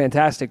dad. It's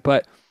fantastic.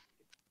 But,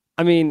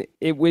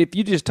 if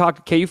you just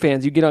talk to KU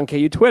fans, you get on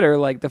KU Twitter,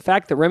 like the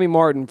fact that Remy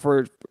Martin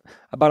for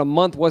about a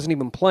month wasn't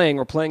even playing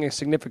or playing a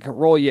significant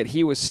role, yet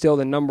he was still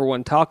the number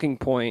one talking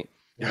point.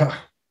 Yeah.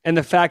 And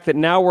the fact that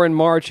now we're in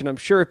March, and I'm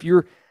sure at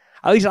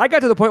least I got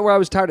to the point where I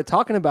was tired of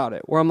talking about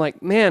it, where I'm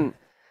like, man,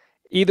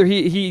 either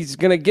he's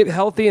going to get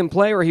healthy and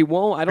play or he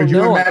won't. I don't know.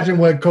 Could you imagine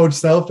what Coach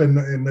Self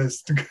and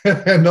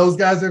those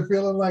guys are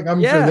feeling like?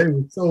 I'm sure they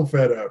were so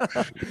fed up.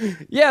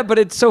 Yeah, but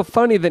it's so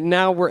funny that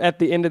now we're at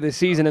the end of the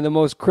season in the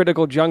most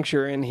critical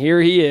juncture, and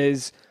here he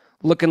is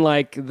looking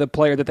like the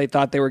player that they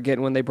thought they were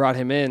getting when they brought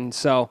him in.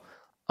 So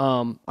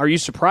Are you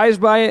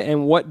surprised by it,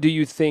 and what do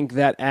you think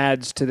that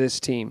adds to this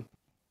team?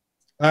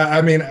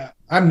 I mean,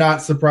 I'm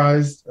not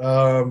surprised.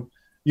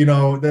 You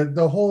know,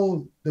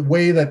 the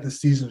way that the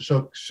season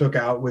shook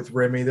out with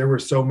Remy, there were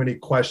so many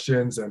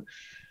questions, and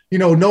you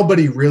know,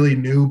 nobody really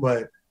knew.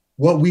 But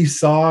what we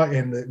saw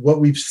and what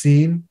we've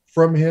seen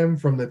from him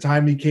from the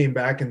time he came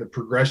back and the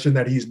progression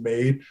that he's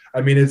made,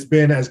 I mean, it's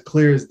been as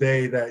clear as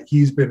day that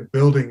he's been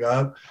building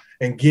up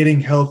and getting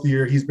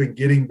healthier. He's been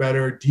getting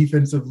better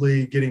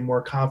defensively, getting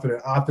more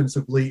confident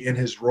offensively in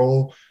his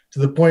role, to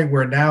the point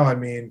where now, I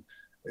mean,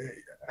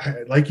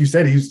 like you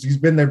said, he's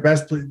been their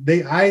best.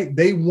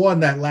 They won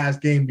that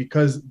last game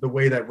because the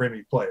way that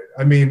Remy played.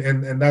 I mean,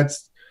 and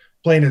that's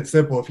plain and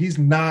simple. If he's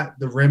not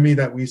the Remy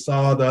that we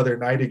saw the other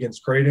night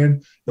against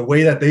Creighton, the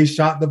way that they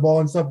shot the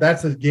ball and stuff,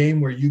 that's a game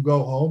where you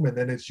go home and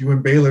then it's you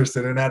and Baylor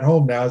sitting at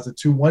home now as the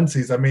 2-1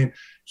 seeds. I mean,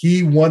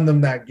 he won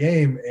them that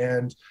game,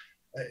 and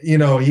you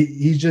know,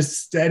 he's just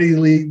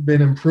steadily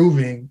been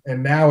improving.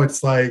 And now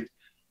it's like,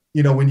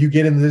 you know, when you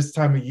get into this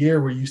time of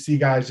year where you see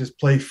guys just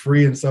play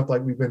free and stuff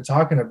like we've been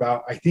talking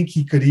about, I think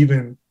he could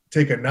even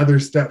take another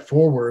step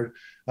forward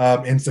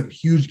in some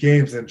huge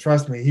games. And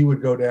trust me, he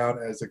would go down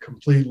as a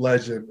complete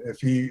legend if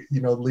he,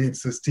 you know,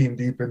 leads this team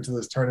deep into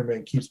this tournament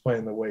and keeps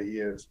playing the way he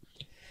is.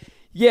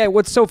 Yeah,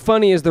 what's so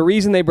funny is the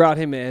reason they brought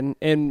him in,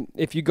 and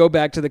if you go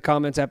back to the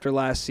comments after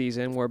last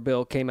season where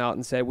Bill came out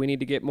and said, we need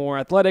to get more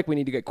athletic, we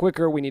need to get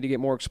quicker, we need to get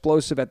more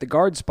explosive at the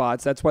guard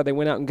spots, that's why they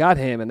went out and got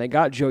him, and they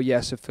got Joe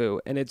Yesufu.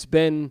 And it's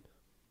been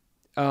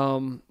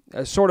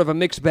a sort of a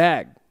mixed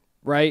bag,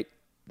 right,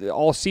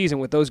 all season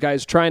with those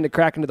guys trying to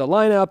crack into the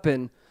lineup,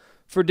 and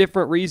for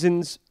different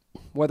reasons,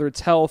 whether it's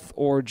health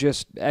or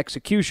just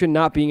execution,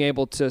 not being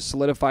able to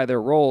solidify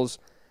their roles.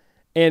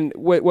 And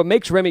what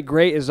makes Remy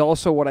great is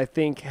also what I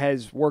think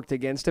has worked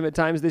against him at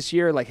times this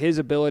year, like his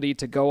ability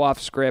to go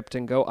off script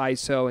and go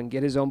ISO and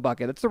get his own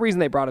bucket. That's the reason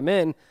they brought him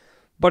in,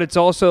 but it's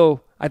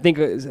also, I think,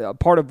 a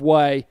part of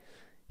why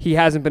he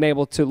hasn't been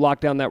able to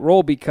lock down that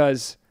role,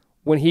 because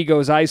when he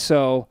goes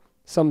ISO,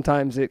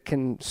 sometimes it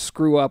can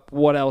screw up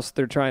what else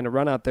they're trying to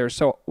run out there.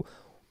 So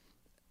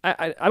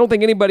I don't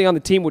think anybody on the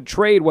team would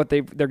trade what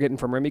they're getting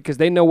from Remy, because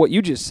they know what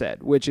you just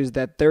said, which is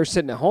that they're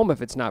sitting at home if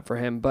it's not for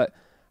him. But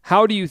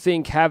how do you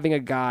think having a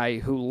guy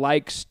who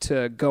likes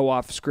to go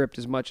off script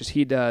as much as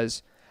he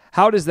does,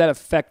 how does that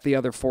affect the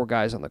other four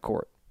guys on the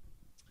court?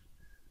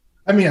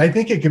 I mean, I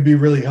think it could be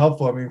really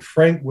helpful. I mean,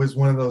 Frank was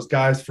one of those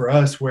guys for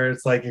us where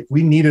it's like if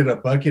we needed a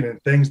bucket and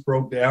things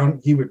broke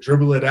down, he would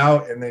dribble it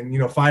out and then, you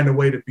know, find a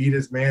way to beat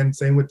his man.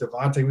 Same with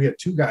Devontae. We had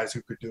two guys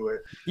who could do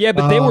it. Yeah,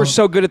 but they were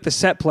so good at the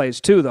set plays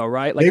too, though,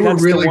 right? Like, they were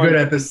really good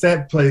at the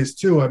set plays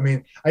too. I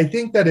mean, I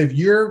think that if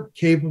you're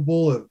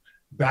capable of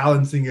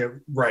balancing it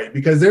right,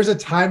 because there's a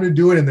time to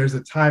do it and there's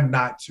a time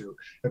not to.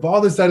 If all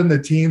of a sudden the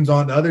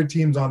other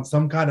team's on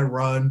some kind of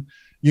run,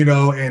 you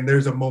know, and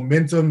there's a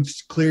momentum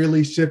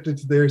clearly shifted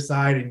to their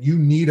side and you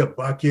need a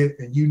bucket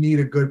and you need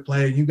a good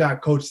play, and you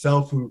got Coach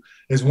Self, who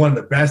is one of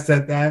the best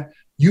at that,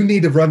 you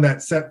need to run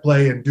that set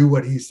play and do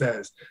what he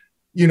says.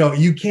 You know,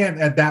 you can't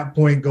at that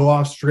point go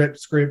off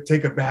script,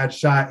 take a bad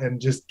shot and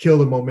just kill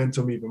the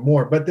momentum even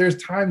more. But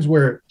there's times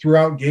where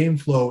throughout game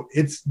flow,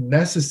 it's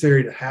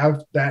necessary to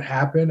have that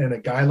happen. And a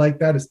guy like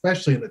that,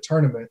 especially in the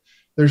tournament,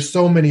 there's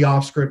so many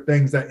off script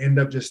things that end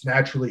up just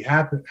naturally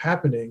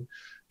happening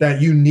that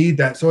you need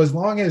that. So as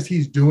long as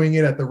he's doing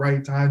it at the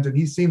right times, and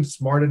he seems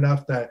smart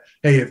enough that,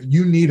 hey, if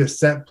you need a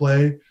set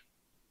play,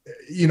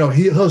 you know,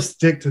 he'll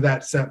stick to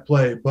that set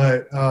play.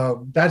 But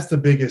that's the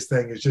biggest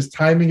thing, is just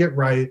timing it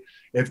right.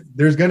 If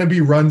there's going to be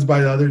runs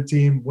by the other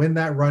team, when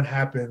that run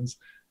happens,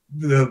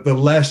 the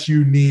less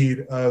you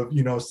need of,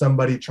 you know,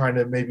 somebody trying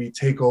to maybe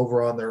take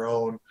over on their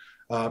own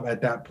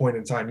at that point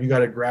in time. You got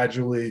to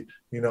gradually,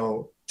 you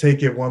know,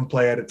 take it one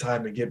play at a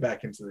time and get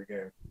back into the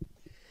game.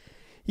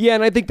 Yeah,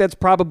 and I think that's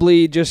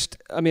probably just,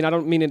 I mean, I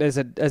don't mean it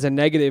as a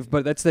negative,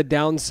 but that's the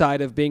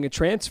downside of being a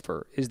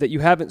transfer, is that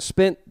you haven't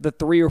spent the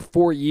 3 or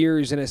 4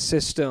 years in a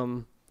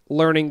system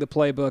learning the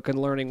playbook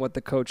and learning what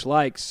the coach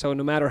likes. So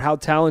no matter how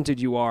talented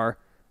you are,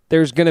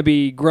 there's going to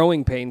be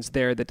growing pains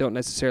there that don't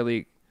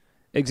necessarily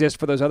exist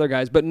for those other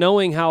guys. But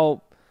knowing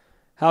how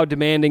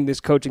demanding this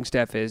coaching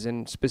staff is,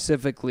 and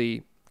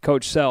specifically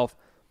Coach Self,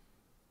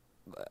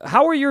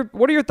 what are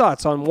your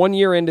thoughts on 1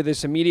 year into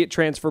this immediate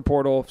transfer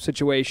portal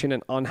situation,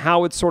 and on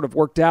how it's sort of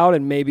worked out,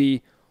 and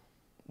maybe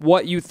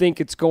what you think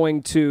it's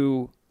going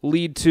to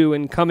lead to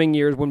in coming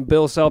years when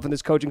Bill Self and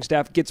this coaching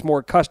staff gets more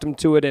accustomed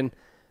to it and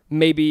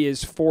maybe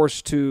is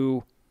forced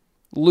to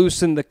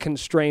loosen the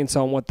constraints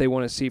on what they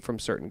want to see from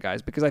certain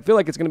guys? Because I feel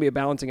like it's going to be a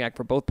balancing act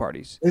for both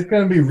parties. It's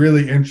going to be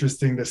really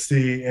interesting to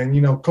see. And,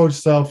 you know, Coach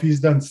Self, he's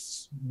done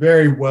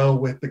very well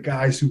with the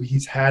guys who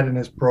he's had in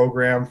his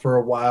program for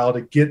a while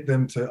to get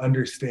them to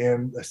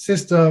understand the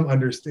system,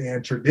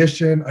 understand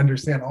tradition,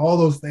 understand all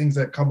those things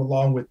that come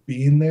along with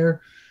being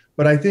there.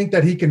 But I think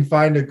that he can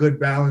find a good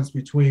balance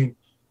between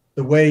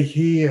the way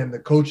he and the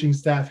coaching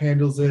staff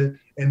handles it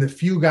and the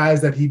few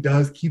guys that he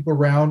does keep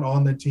around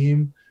on the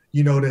team,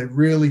 you know, to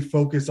really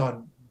focus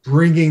on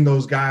bringing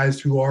those guys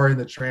who are in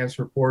the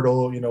transfer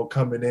portal,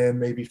 coming in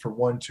maybe for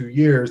 1-2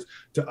 years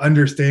to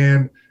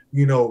understand,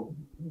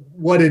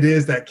 what it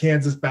is that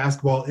Kansas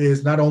basketball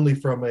is, not only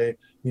from a,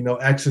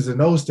 X's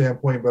and O's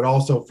standpoint, but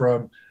also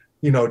from,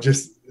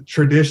 just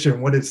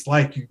tradition, what it's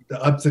like,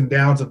 the ups and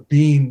downs of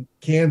being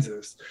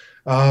Kansas.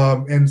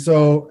 And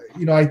so,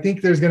 I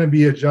think there's going to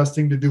be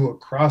adjusting to do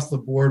across the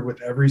board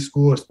with every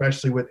school,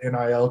 especially with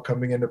NIL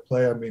coming into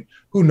play. I mean,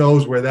 who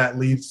knows where that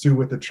leads to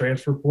with the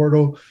transfer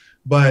portal.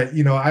 But,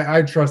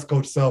 I trust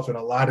Coach Self in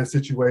a lot of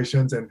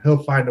situations, and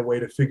he'll find a way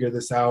to figure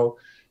this out.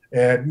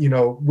 And,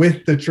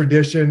 with the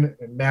tradition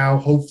and now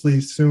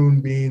hopefully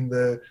soon being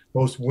the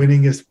most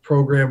winningest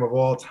program of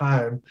all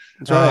time,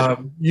 right.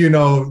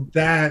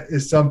 That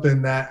is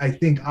something that I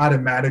think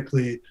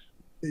automatically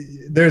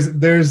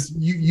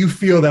you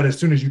feel that as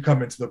soon as you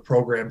come into the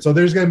program. So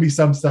there's going to be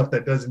some stuff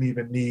that doesn't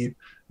even need,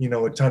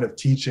 a ton of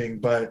teaching,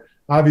 but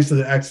obviously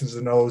the X's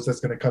and O's,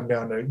 that's going to come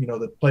down to,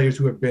 the players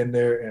who have been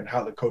there and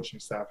how the coaching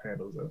staff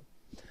handles it.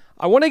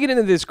 I want to get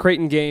into this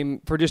Creighton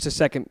game for just a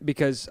second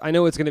because I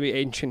know it's going to be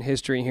ancient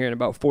history here in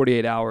about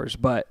 48 hours,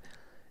 but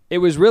it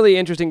was really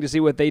interesting to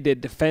see what they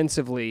did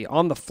defensively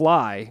on the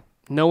fly,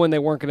 knowing they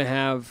weren't going to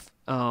have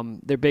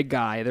their big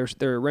guy,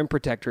 their rim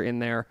protector in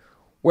there,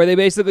 where they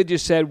basically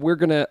just said, we're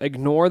going to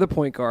ignore the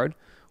point guard,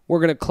 we're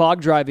going to clog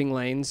driving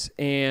lanes,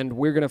 and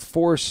we're going to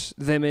force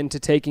them into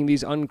taking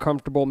these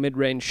uncomfortable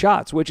mid-range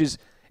shots, which is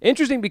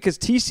interesting because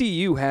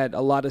TCU had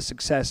a lot of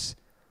success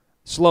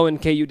slowing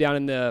KU down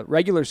in the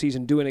regular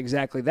season doing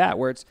exactly that,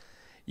 where it's,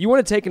 you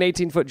want to take an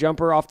 18-foot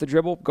jumper off the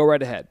dribble, go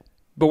right ahead.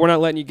 But we're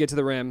not letting you get to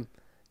the rim.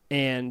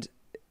 And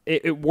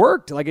it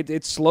worked. Like,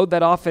 it slowed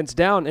that offense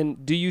down.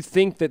 And do you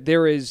think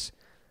there's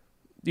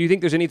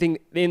anything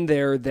in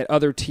there that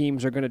other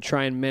teams are going to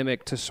try and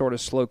mimic to sort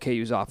of slow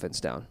KU's offense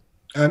down?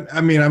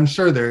 I mean, I'm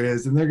sure there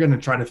is, and they're going to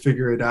try to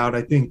figure it out.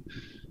 I think,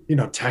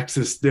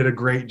 Texas did a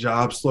great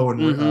job slowing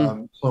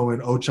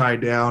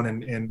Ochai down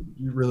and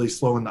really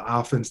slowing the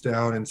offense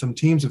down. And some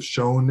teams have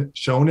shown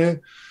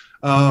it.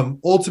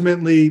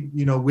 Ultimately,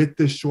 with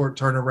this short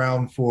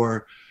turnaround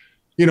for,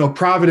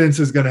 Providence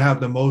is going to have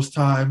the most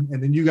time.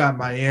 And then you got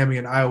Miami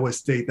and Iowa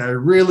State that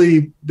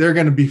they're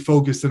going to be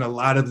focusing a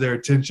lot of their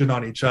attention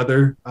on each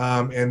other.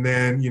 And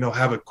then,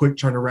 have a quick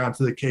turnaround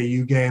to the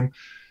KU game.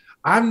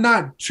 I'm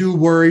not too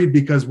worried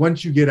because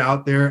once you get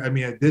out there, I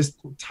mean, at this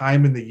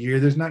time in the year,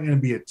 there's not going to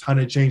be a ton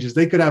of changes.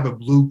 They could have a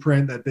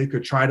blueprint that they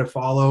could try to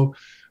follow.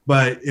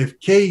 But if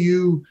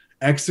KU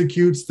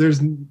executes,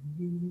 there's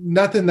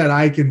nothing that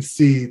I can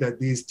see that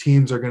these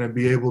teams are going to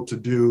be able to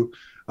do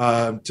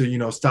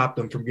to stop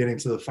them from getting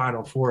to the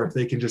Final Four if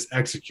they can just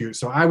execute.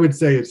 So I would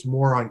say it's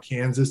more on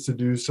Kansas to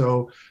do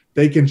so.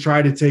 They can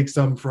try to take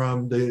some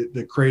from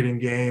the Creighton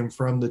game,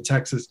 from the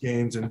Texas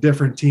games, and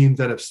different teams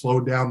that have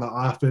slowed down the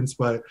offense.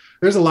 But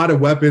there's a lot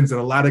of weapons and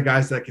a lot of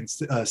guys that can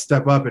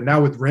step up. And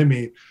now with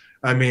Remy,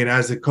 I mean,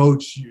 as a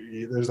coach,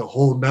 there's a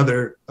whole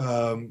nother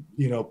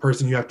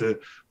person you have to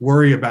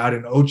worry about.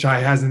 And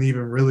Ochai hasn't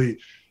even really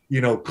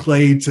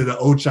played to the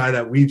Ochai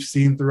that we've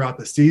seen throughout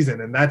the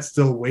season, and that's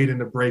still waiting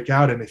to break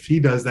out. And if he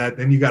does that,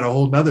 then you got a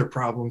whole nother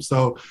problem.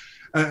 So,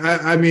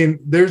 I mean,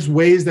 there's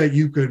ways that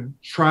you could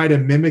try to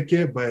mimic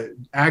it, but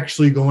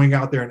actually going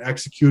out there and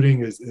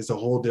executing is a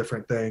whole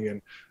different thing,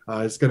 and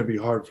it's going to be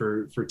hard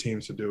for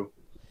teams to do.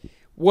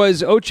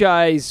 Was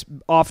Ochai's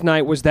off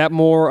night, was that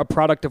more a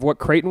product of what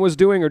Creighton was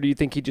doing, or do you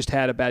think he just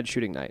had a bad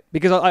shooting night?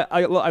 Because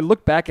I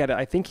look back at it,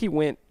 I think he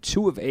went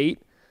 2 of 8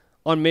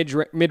 on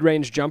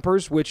mid-range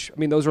jumpers, which, I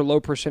mean, those are low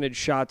percentage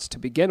shots to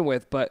begin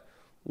with, but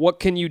what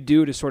can you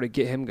do to sort of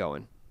get him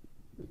going?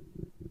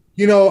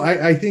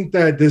 I think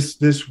that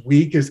this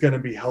week is going to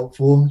be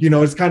helpful.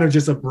 It's kind of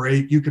just a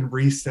break. You can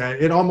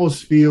reset. It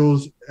almost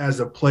feels as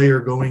a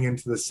player going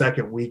into the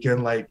second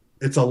weekend like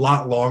it's a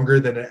lot longer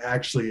than it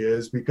actually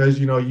is because,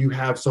 you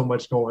have so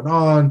much going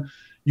on.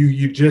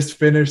 You just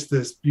finished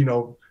this,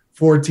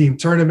 4-team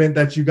tournament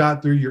that you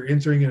got through. You're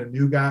entering in a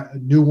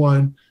new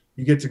one.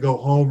 You get to go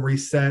home,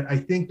 reset. I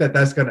think that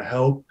that's going to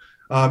help.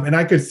 And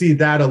I could see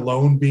that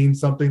alone being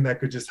something that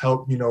could just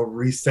help,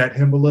 reset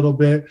him a little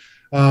bit.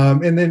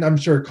 And then I'm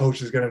sure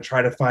coach is going to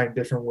try to find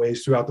different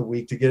ways throughout the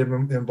week to get him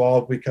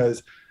involved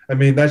because, I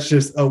mean, that's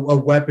just a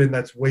weapon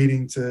that's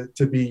waiting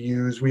to be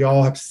used. We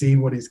all have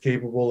seen what he's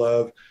capable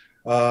of.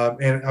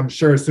 And I'm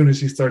sure as soon as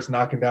he starts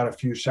knocking down a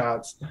few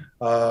shots,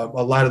 a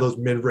lot of those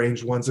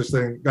mid-range ones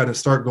are going to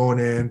start going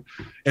in.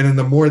 And then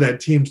the more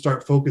that teams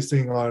start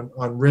focusing on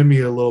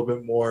Remy a little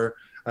bit more,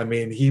 I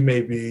mean, he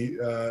may be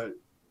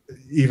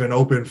even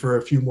open for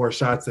a few more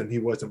shots than he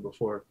wasn't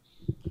before.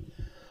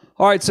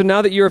 All right, so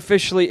now that you're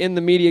officially in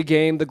the media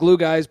game, the Glue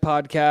Guys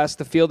podcast,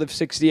 the Field of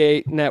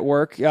 68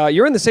 network,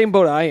 you're in the same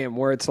boat I am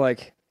where it's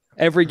like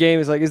every game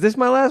is like, is this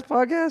my last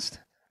podcast?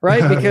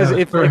 Right? Because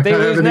if they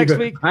lose next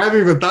week. I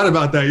haven't even thought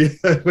about that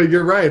yet, but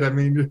you're right. I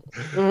mean,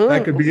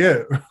 that could be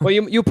it. Well,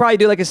 you'll probably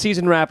do like a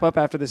season wrap-up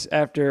after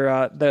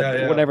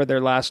whatever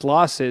their last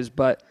loss is,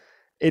 but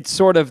it's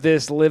sort of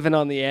this living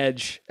on the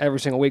edge every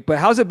single week. But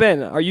how's it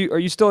been? Are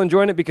you still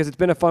enjoying it? Because it's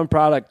been a fun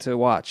product to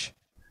watch.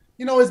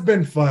 It's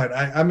been fun.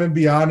 I'm going to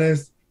be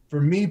honest. for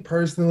me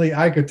personally,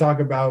 I could talk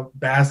about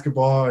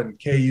basketball and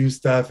KU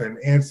stuff and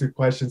answer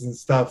questions and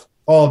stuff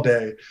all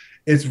day.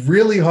 It's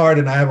really hard,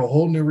 and I have a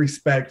whole new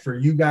respect for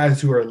you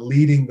guys who are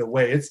leading the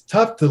way. It's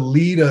tough to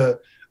lead a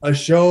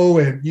show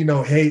and,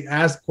 hey,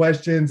 ask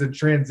questions and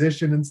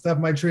transition and stuff.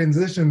 My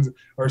transitions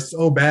are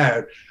so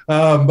bad.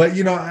 But,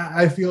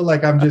 I feel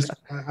like I'm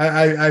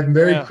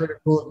very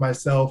critical of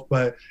myself,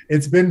 but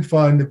it's been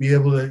fun to be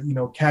able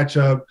to, catch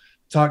up,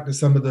 talk to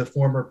some of the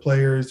former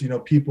players,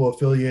 people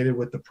affiliated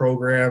with the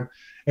program,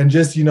 and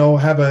just,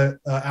 have a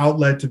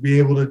outlet to be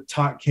able to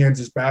talk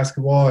Kansas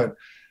basketball. And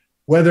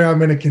whether I'm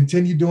going to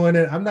continue doing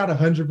it, I'm not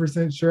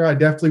 100% sure. I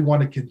definitely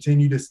want to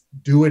continue to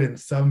do it in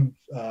some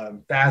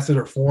facet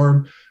or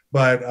form.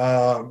 But,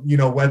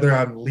 whether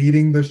I'm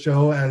leading the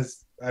show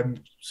as I'm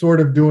sort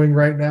of doing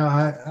right now,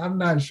 I'm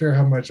not sure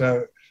how much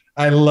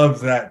I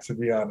love that, to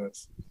be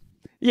honest.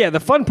 Yeah,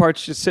 the fun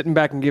part's just sitting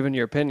back and giving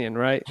your opinion,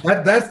 right?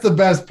 That's the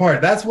best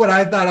part. That's what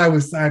I thought I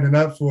was signing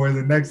up for.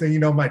 The next thing you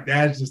know, my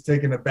dad's just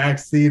taking a back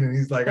seat and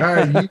he's like, all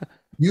right,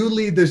 you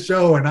lead the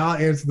show and I'll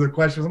answer the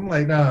questions. I'm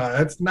like, no,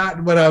 that's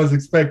not what I was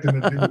expecting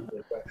to do.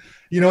 But,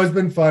 it's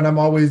been fun. I'm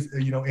always,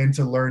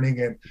 into learning.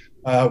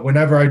 And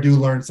whenever I do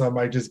learn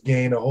something, I just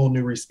gain a whole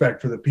new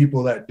respect for the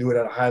people that do it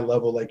at a high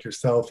level like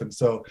yourself. And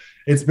so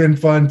it's been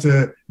fun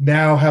to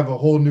now have a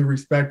whole new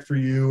respect for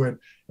you and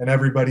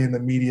everybody in the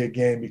media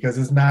game, because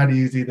it's not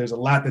easy. There's a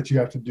lot that you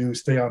have to do,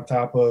 stay on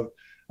top of,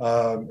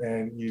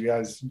 and you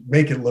guys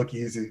make it look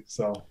easy.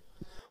 So.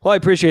 Well, I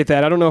appreciate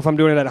that. I don't know if I'm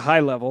doing it at a high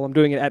level. I'm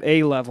doing it at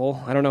a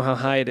level. I don't know how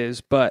high it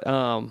is, but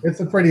it's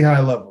a pretty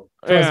high level.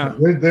 Trust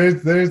me.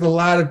 There's a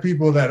lot of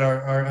people that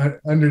are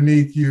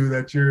underneath you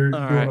that you're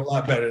doing a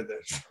lot better than.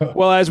 So.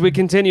 Well, as we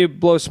continue to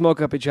blow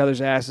smoke up each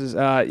other's asses,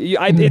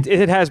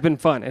 it has been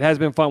fun. It has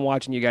been fun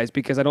watching you guys,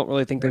 because I don't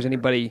really think there's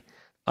anybody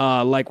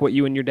like what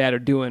you and your dad are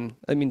doing.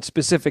 I mean,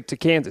 specific to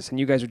Kansas, and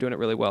you guys are doing it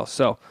really well.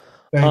 So,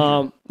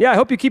 I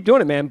hope you keep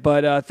doing it, man.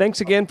 But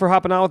thanks again for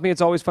hopping on with me.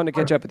 It's always fun to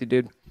catch up with you,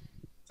 dude.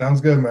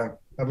 Sounds good, man.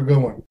 Have a good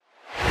one.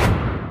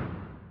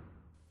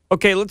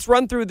 Okay, let's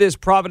run through this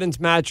Providence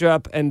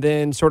matchup and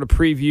then sort of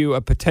preview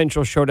a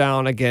potential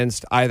showdown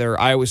against either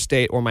Iowa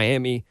State or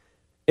Miami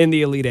in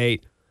the Elite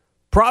Eight.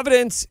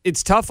 Providence,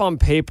 it's tough on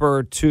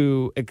paper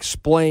to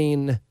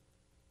explain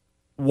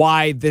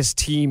why this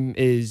team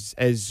is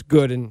as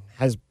good and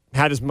has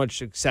had as much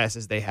success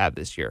as they have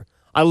this year.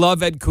 I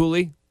love Ed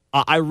Cooley.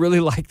 I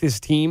really like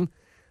this team.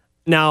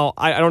 Now,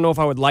 I don't know if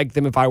I would like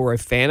them if I were a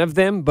fan of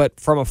them,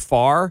 but from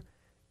afar,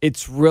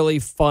 it's really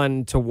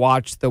fun to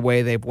watch the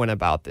way they've went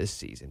about this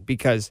season,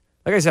 because,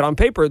 like I said, on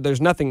paper,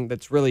 there's nothing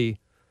that's really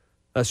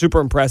super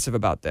impressive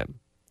about them.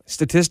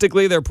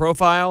 Statistically, their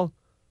profile,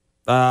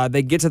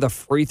 they get to the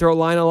free throw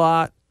line a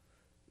lot.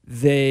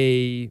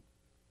 They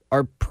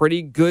are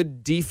pretty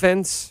good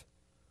defense.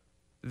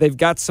 They've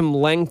got some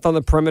length on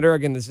the perimeter.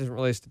 Again, this isn't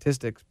really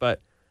statistics,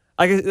 but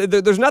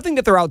there's nothing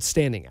that they're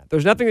outstanding at.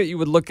 There's nothing that you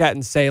would look at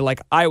and say,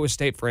 like Iowa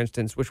State, for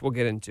instance, which we'll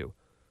get into.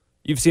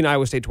 You've seen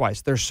Iowa State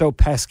twice. They're so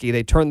pesky.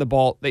 They turn the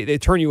ball. They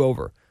turn you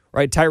over,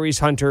 right? Tyrese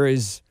Hunter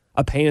is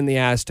a pain in the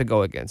ass to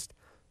go against.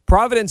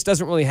 Providence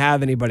doesn't really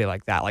have anybody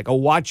like that. Like,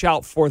 watch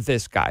out for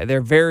this guy.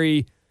 They're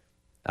very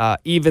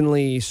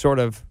evenly sort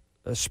of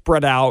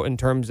spread out in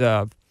terms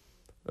of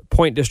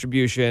point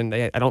distribution.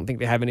 I don't think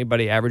they have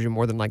anybody averaging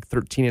more than like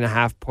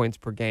 13.5 points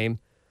per game.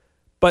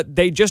 But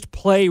they just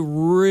play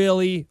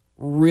really,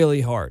 really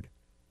hard.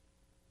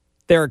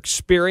 They're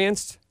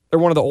experienced.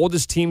 They're one of the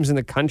oldest teams in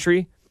the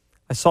country.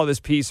 I saw this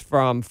piece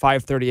from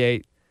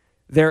 538.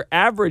 Their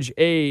average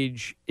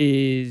age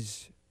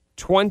is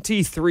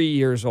 23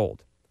 years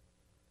old,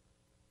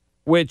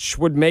 which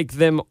would make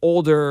them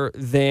older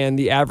than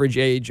the average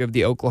age of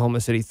the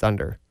Oklahoma City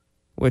Thunder,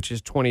 which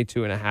is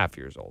 22 and a half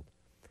years old.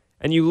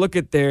 And you look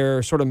at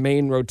their sort of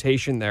main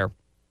rotation there.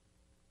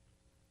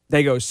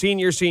 They go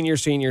senior, senior,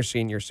 senior,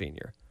 senior,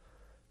 senior.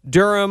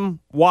 Durham,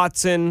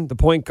 Watson, the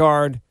point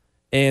guard,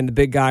 and the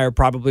big guy are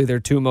probably their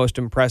two most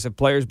impressive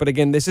players. But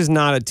again, this is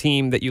not a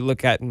team that you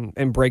look at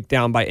and break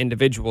down by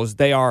individuals.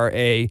 They are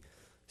a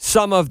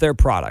sum of their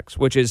products,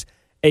 which is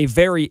a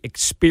very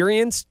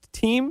experienced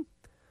team.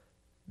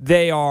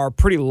 They are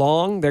pretty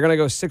long. They're going to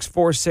go 6'4",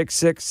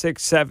 6'6",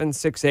 6'7",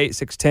 6'8",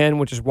 6'10",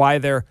 which is why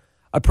they're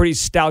a pretty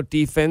stout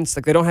defense.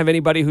 Like, they don't have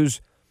anybody who's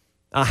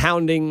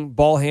hounding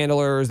ball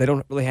handlers. They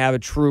don't really have a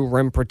true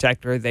rim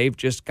protector. They've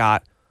just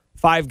got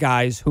 5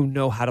 guys who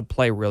know how to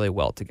play really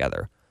well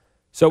together.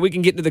 So we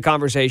can get into the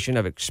conversation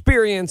of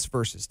experience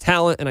versus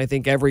talent, and I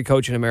think every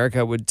coach in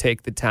America would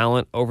take the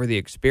talent over the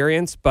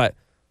experience. But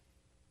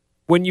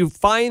when you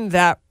find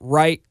that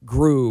right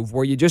groove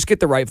where you just get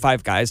the right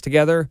 5 guys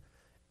together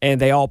and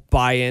they all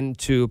buy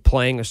into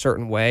playing a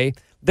certain way,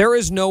 there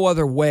is no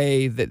other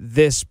way that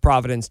this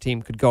Providence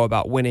team could go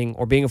about winning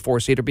or being a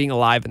 4 seed or being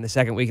alive in the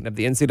second weekend of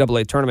the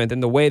NCAA tournament than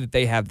the way that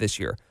they have this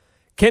year.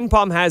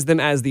 KenPom has them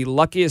as the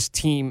luckiest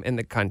team in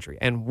the country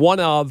and one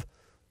of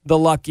the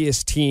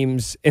luckiest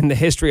teams in the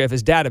history of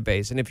his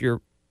database. And if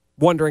you're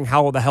wondering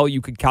how the hell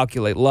you could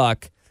calculate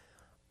luck,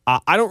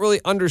 I don't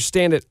really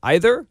understand it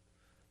either.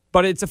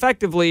 but it's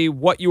effectively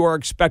what you are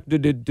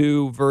expected to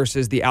do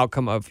versus the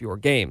outcome of your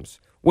games.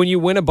 When you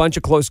win a bunch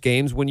of close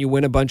games, when you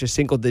win a bunch of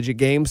single-digit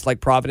games like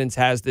Providence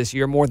has this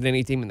year more than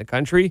any team in the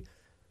country,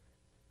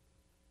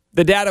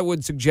 the data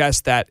would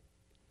suggest that,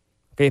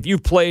 okay, if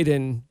you've played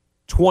in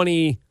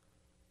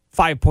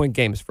 25-point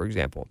games, for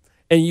example,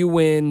 and you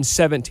win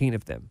 17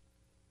 of them,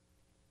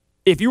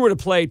 if you were to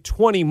play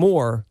 20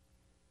 more,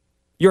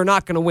 you're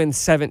not going to win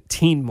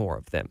 17 more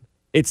of them.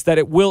 It's that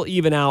it will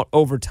even out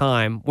over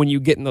time when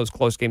you get in those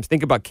close games.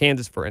 Think about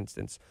Kansas, for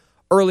instance.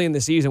 Early in the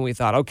season, we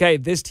thought, okay,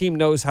 this team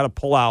knows how to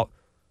pull out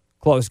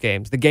close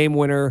games. The game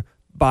winner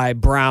by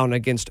Brown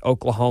against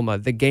Oklahoma.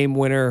 The game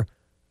winner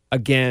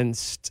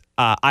against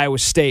Iowa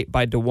State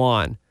by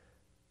DeJuan.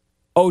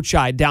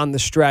 Ochai down the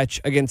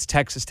stretch against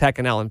Texas Tech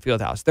and Allen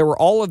Fieldhouse. There were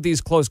all of these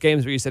close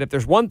games where you said, if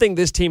there's one thing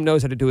this team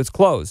knows how to do, it's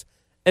close.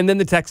 And then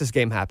the Texas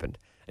game happened.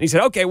 And you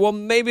said, okay, well,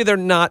 maybe they're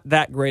not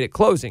that great at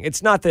closing.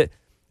 It's not that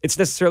it's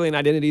necessarily an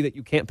identity that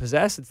you can't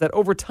possess. It's that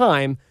over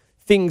time,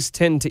 things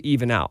tend to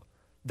even out.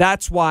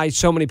 That's why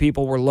so many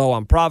people were low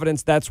on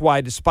Providence. That's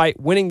why, despite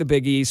winning the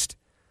Big East,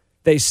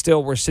 they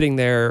still were sitting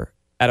there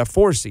at a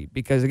 4 seed.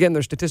 Because, again,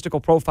 their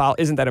statistical profile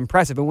isn't that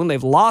impressive. And when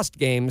they've lost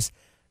games,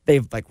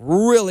 they've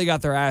really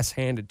got their ass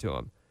handed to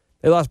them.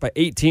 They lost by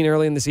 18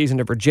 early in the season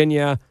to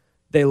Virginia.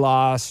 They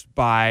lost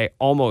by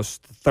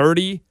almost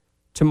 30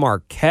 to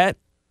Marquette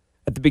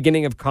at the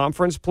beginning of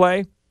conference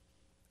play.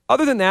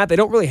 Other than that, they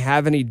don't really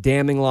have any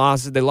damning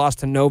losses. They lost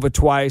to Nova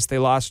twice. They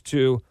lost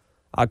to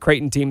a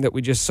Creighton team that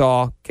we just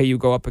saw KU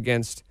go up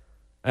against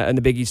in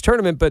the Big East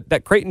tournament. But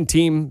that Creighton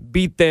team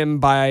beat them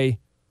by,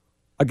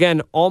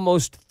 again,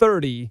 almost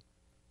 30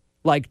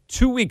 like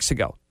 2 weeks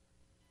ago.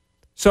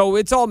 So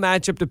it's all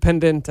matchup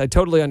dependent. I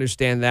totally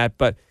understand that.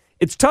 But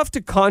it's tough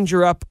to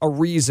conjure up a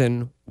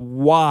reason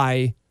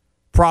why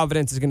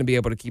Providence is going to be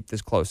able to keep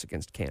this close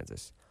against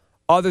Kansas,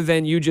 other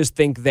than you just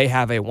think they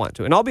have a want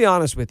to. And I'll be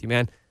honest with you,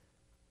 man.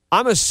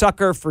 I'm a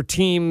sucker for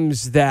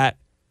teams that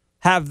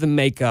have the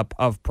makeup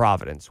of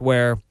Providence,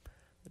 where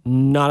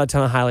not a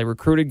ton of highly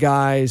recruited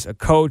guys, a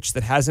coach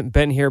that hasn't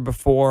been here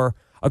before,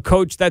 a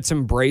coach that's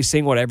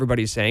embracing what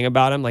everybody's saying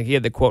about him. Like he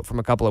had the quote from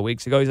a couple of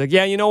weeks ago. He's like,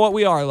 yeah, you know what?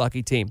 We are a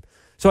lucky team.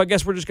 So I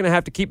guess we're just going to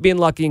have to keep being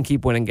lucky and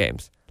keep winning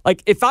games.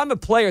 Like if I'm a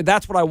player,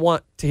 that's what I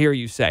want to hear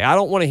you say. I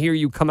don't want to hear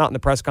you come out in the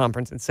press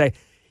conference and say,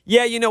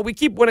 yeah, you know, we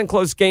keep winning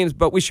close games,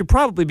 but we should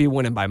probably be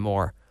winning by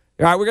more.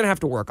 All right, we're going to have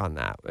to work on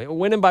that.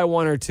 Winning by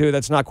 1 or 2,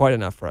 that's not quite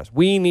enough for us.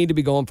 We need to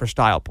be going for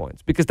style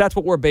points because that's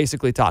what we're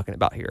basically talking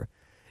about here.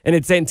 And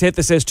it's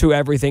antithesis to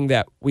everything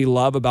that we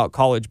love about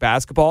college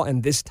basketball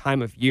and this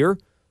time of year.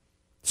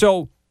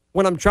 So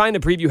when I'm trying to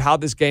preview how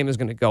this game is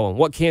going to go and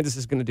what Kansas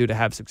is going to do to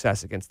have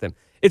success against them,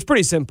 it's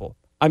pretty simple.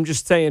 I'm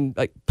just saying,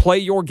 like, play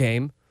your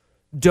game.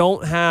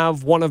 Don't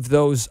have one of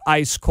those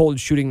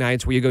ice-cold shooting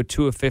nights where you go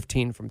 2 of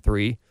 15 from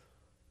 3.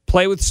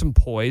 Play with some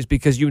poise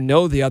because you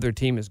know the other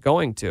team is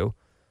going to.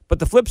 But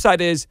the flip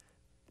side is,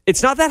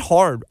 it's not that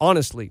hard,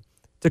 honestly,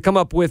 to come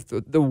up with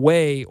the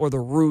way or the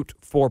route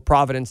for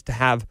Providence to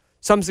have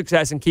some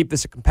success and keep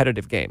this a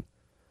competitive game.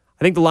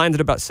 I think the line's at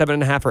about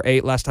 7.5 or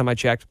 8 last time I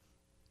checked.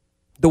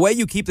 The way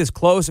you keep this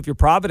close if you're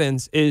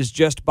Providence is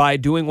just by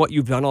doing what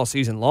you've done all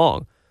season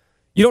long.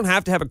 You don't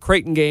have to have a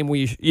Creighton game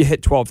where you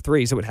hit 12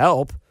 threes. It would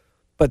help,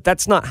 but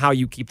that's not how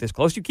you keep this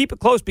close. You keep it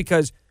close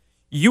because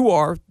you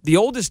are the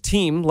oldest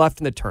team left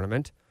in the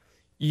tournament.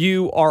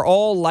 You are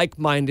all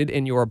like-minded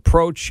in your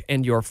approach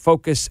and your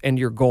focus and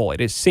your goal.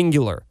 It is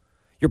singular.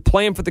 You're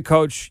playing for the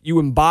coach. You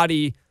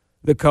embody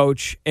the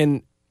coach.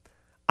 And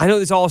I know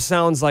this all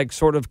sounds like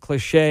sort of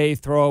cliche,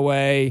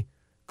 throwaway,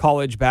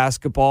 college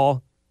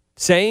basketball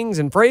sayings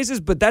and phrases,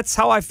 but that's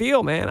how I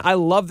feel, man. I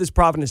love this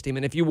Providence team.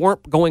 And if you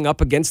weren't going up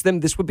against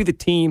them, this would be the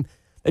team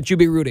that you'd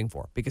be rooting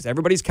for because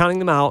everybody's counting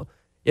them out,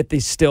 yet they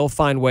still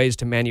find ways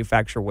to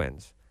manufacture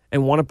wins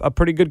and won a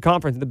pretty good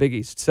conference in the Big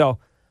East. So,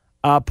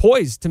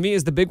 poise, to me,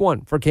 is the big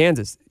one for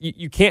Kansas.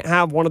 You can't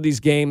have one of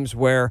these games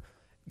where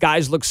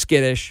guys look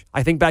skittish.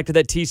 I think back to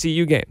that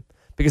TCU game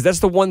because that's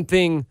the one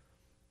thing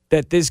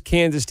that this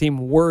Kansas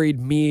team worried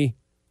me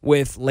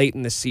with late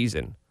in the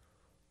season.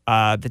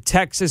 The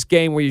Texas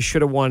game where you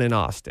should have won in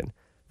Austin.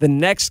 The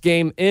next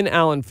game in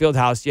Allen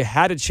Fieldhouse, you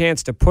had a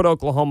chance to put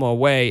Oklahoma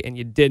away, and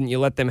you didn't. You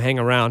let them hang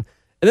around.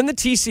 And then the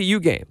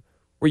TCU game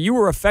where you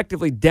were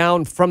effectively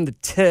down from the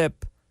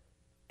tip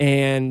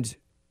and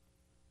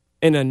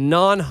in a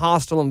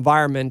non-hostile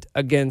environment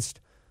against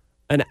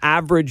an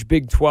average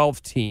Big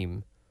 12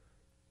 team,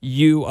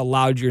 you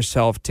allowed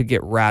yourself to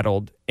get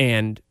rattled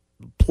and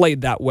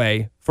played that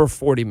way for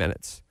 40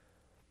 minutes.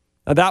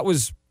 Now, that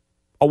was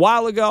a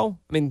while ago.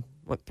 I mean,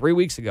 3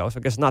 weeks ago, so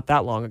I guess not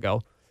that long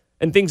ago.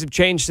 And things have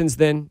changed since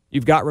then.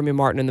 You've got Remy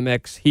Martin in the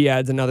mix. He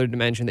adds another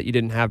dimension that you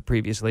didn't have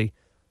previously.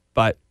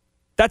 But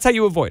that's how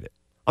you avoid it.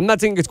 I'm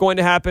not saying it's going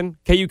to happen.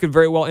 KU could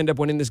very well end up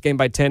winning this game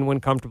by 10, win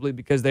comfortably,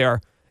 because they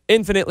are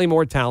infinitely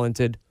more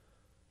talented.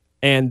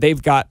 And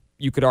they've got,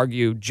 you could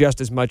argue,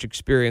 just as much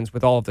experience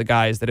with all of the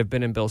guys that have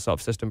been in Bill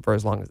Self's system for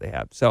as long as they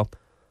have. So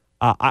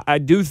I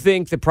do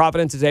think that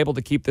Providence is able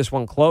to keep this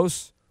one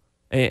close.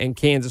 and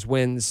Kansas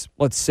wins,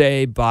 let's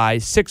say, by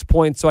 6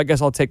 points. So I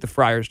guess I'll take the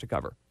Friars to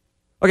cover.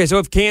 Okay, so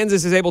if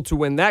Kansas is able to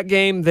win that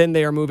game, then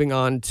they are moving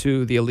on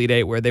to the Elite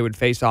Eight, where they would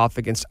face off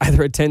against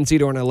either a 10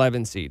 seed or an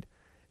 11 seed.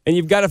 And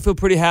you've got to feel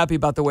pretty happy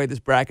about the way this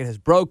bracket has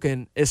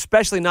broken,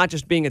 especially not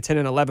just being a 10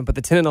 and 11, but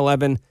the 10 and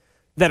 11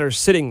 that are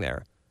sitting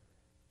there.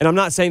 And I'm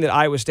not saying that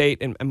Iowa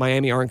State and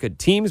Miami aren't good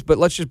teams, but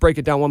let's just break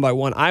it down one by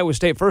one. Iowa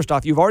State, first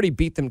off, you've already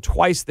beat them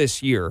twice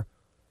this year.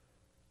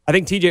 I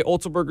think TJ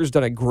Otzelberger's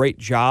done a great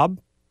job.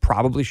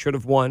 Probably should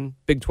have won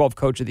Big 12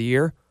 Coach of the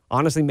Year.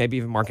 Honestly, maybe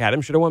even Mark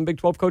Adams should have won Big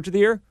 12 Coach of the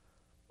Year.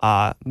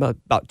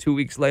 About 2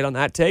 weeks late on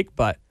that take,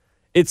 but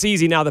it's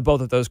easy now that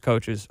both of those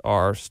coaches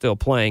are still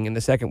playing in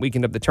the second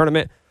weekend of the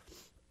tournament.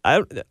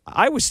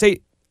 Iowa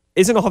State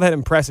isn't all that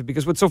impressive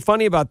because what's so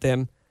funny about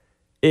them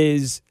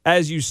is,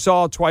 as you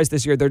saw twice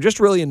this year, they're just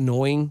really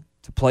annoying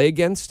to play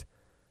against,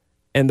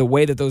 and the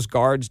way that those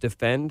guards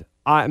defend.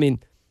 I mean,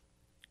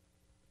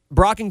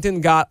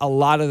 Brockington got a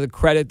lot of the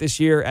credit this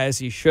year, as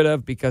he should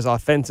have, because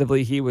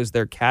offensively he was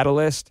their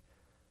catalyst.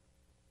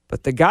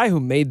 But the guy who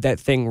made that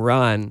thing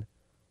run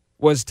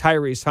was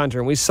Tyrese Hunter,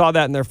 and we saw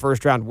that in their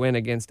first-round win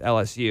against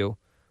LSU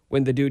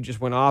when the dude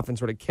just went off and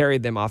sort of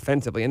carried them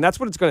offensively. And that's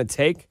what it's going to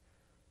take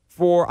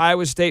for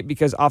Iowa State,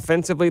 because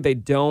offensively they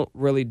don't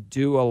really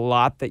do a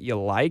lot that you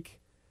like.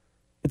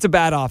 It's a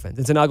bad offense.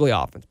 It's an ugly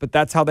offense, but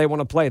that's how they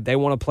want to play. They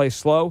want to play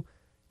slow.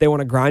 They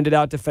want to grind it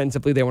out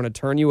defensively. They want to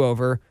turn you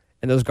over,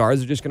 and those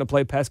guards are just going to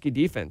play pesky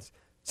defense.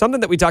 Something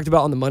that we talked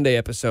about on the Monday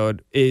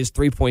episode is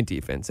three-point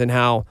defense and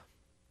how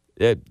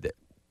it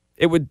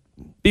would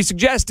be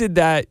suggested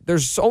that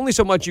there's only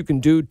so much you can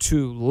do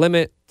to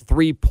limit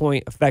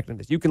three-point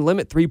effectiveness. You can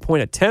limit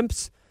three-point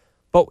attempts,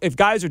 but if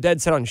guys are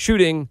dead set on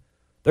shooting,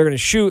 they're going to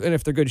shoot, and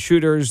if they're good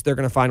shooters, they're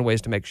going to find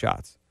ways to make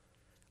shots.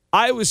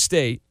 Iowa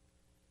State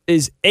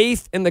is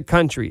 8th in the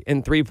country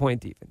in three-point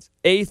defense.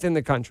 8th in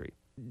the country.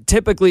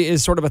 Typically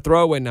is sort of a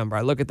throwaway number.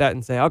 I look at that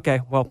and say,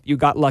 okay, well, you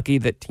got lucky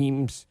that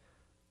teams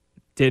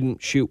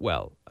didn't shoot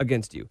well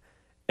against you.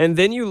 And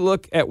then you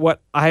look at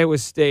what Iowa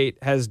State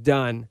has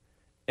done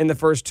in the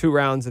first 2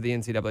 rounds of the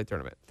NCAA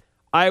tournament.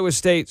 Iowa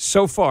State,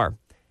 so far,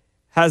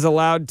 has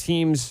allowed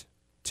teams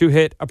to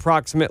hit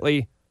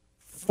approximately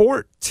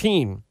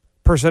 14%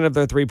 of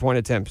their three-point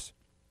attempts.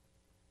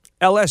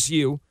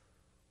 LSU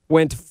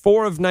went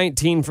 4 of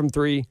 19 from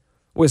 3.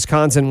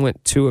 Wisconsin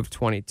went 2 of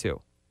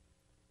 22.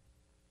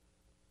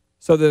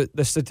 So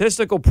the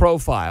statistical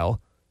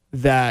profile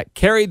that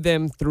carried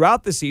them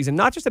throughout the season,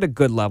 not just at a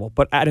good level,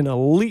 but at an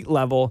elite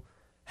level,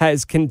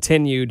 has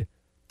continued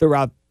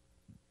throughout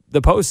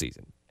the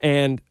postseason.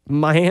 And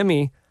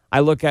Miami, I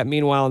look at,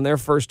 meanwhile, in their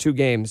first 2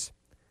 games,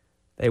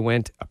 they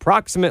went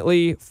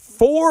approximately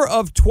 4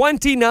 of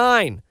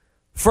 29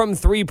 from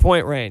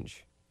three-point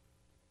range.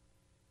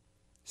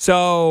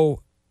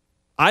 So,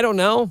 I don't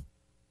know.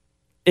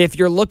 If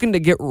you're looking to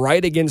get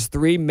right against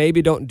 3,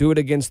 maybe don't do it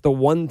against the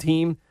one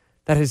team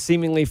that has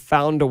seemingly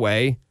found a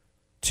way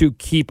to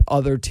keep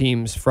other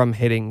teams from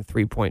hitting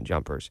three-point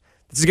jumpers.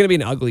 This is going to be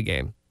an ugly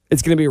game.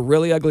 It's going to be a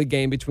really ugly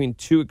game between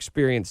 2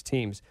 experienced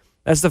teams.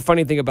 That's the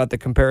funny thing about the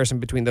comparison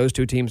between those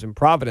 2 teams in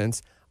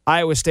Providence.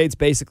 Iowa State's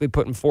basically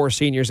putting 4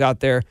 seniors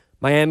out there.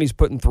 Miami's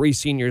putting 3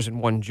 seniors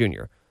and 1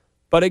 junior.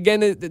 But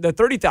again, the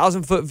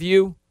 30,000-foot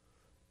view,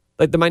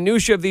 like the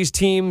minutia of these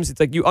teams, it's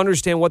like you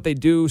understand what they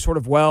do sort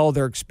of well.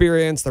 They're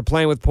experienced. They're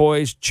playing with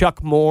poise.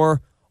 Chuck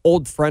Moore,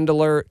 old friend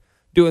alert,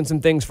 doing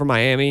some things for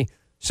Miami.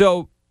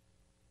 So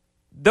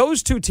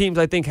those 2 teams,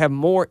 I think, have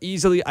more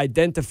easily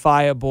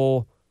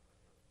identifiable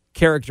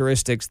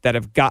characteristics that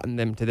have gotten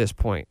them to this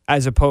point,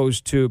 as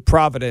opposed to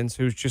Providence,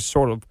 who's just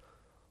sort of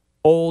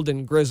old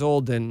and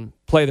grizzled and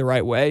play the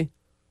right way.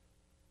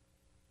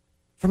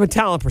 From a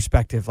talent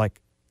perspective,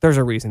 like, there's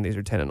a reason these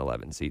are 10 and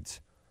 11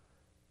 seeds.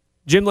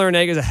 Jim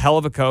Larrañaga is a hell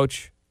of a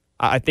coach.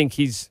 I think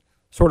he's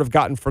sort of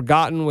gotten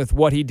forgotten with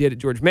what he did at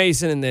George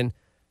Mason, and then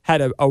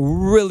had a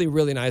really,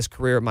 really nice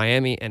career at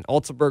Miami. And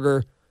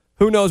Otzelberger,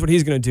 who knows what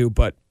he's going to do,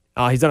 but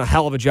he's done a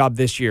hell of a job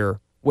this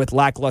year with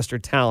lackluster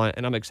talent,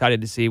 and I'm excited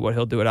to see what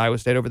he'll do at Iowa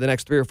State over the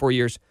next 3 or 4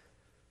 years.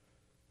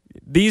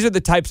 These are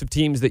the types of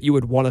teams that you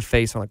would want to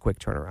face on a quick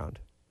turnaround.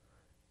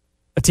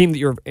 A team that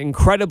you're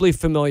incredibly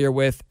familiar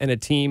with, and a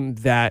team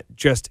that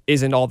just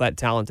isn't all that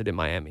talented in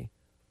Miami.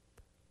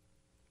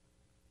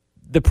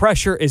 The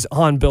pressure is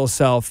on Bill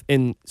Self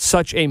in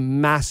such a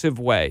massive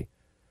way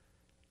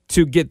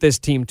to get this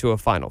team to a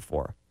Final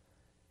Four.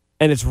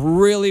 And it's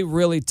really,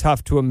 really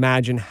tough to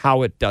imagine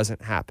how it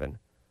doesn't happen.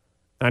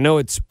 I know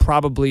it's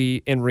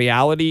probably in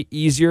reality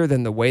easier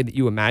than the way that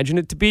you imagine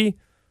it to be,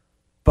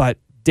 but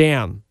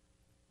damn,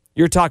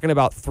 you're talking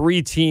about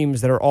 3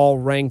 teams that are all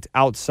ranked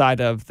outside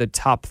of the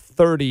top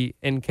 30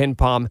 in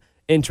KenPom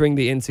entering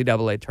the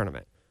NCAA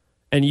tournament.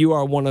 And you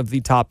are one of the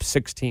top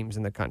 6 teams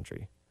in the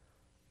country.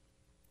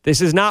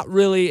 This is not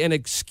really an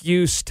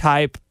excuse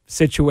type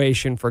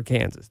situation for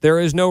Kansas. There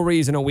is no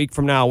reason a week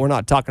from now we're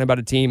not talking about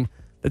a team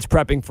that's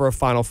prepping for a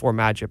Final Four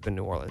matchup in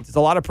New Orleans. It's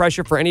a lot of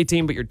pressure for any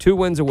team, but you're 2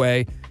 wins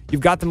away.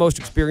 You've got the most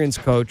experienced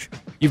coach.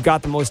 You've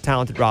got the most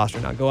talented roster.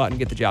 Now go out and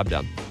get the job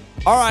done.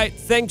 All right,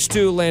 thanks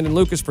to Landon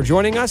Lucas for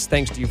joining us.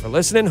 Thanks to you for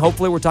listening.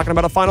 Hopefully we're talking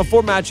about a Final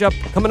Four matchup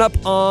coming up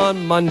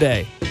on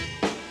Monday.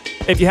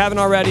 If you haven't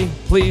already,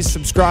 please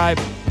subscribe,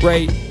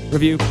 rate,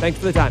 review. Thanks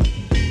for the time.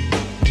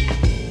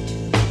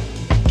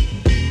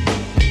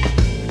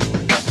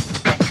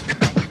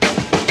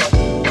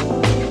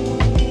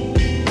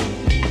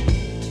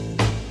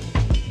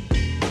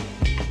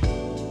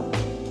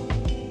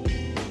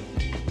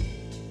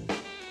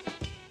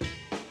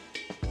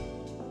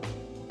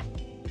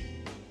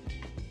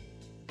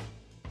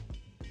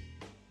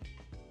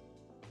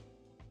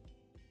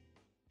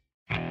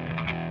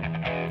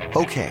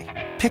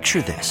 Okay,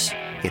 picture this.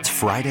 It's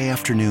Friday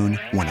afternoon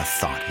when a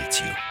thought hits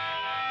you.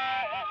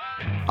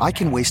 I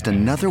can waste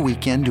another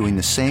weekend doing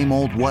the same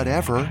old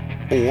whatever,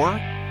 or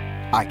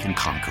I can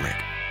conquer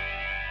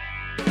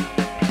it.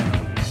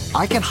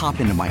 I can hop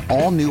into my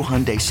all-new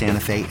Hyundai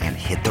Santa Fe and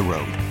hit the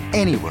road.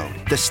 Any road.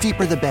 The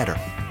steeper, the better.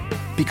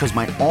 Because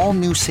my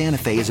all-new Santa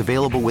Fe is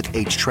available with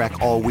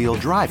H-Track all-wheel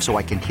drive, so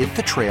I can hit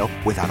the trail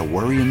without a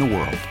worry in the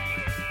world.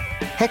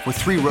 Heck, with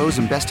 3 rows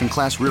and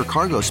best-in-class rear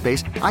cargo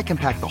space, I can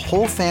pack the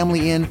whole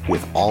family in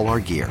with all our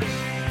gear.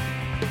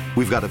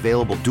 We've got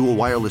available dual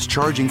wireless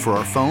charging for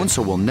our phones,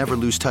 so we'll never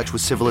lose touch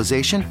with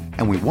civilization,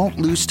 and we won't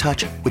lose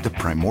touch with the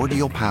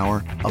primordial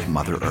power of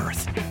Mother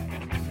Earth.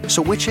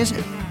 So which is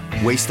it?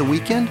 Waste the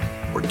weekend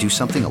or do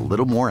something a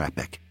little more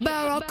epic?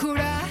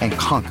 And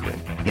conquer it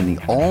in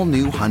the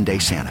all-new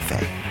Hyundai Santa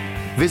Fe.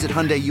 Visit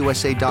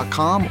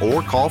HyundaiUSA.com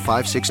or call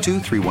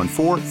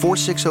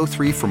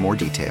 562-314-4603 for more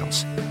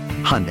details.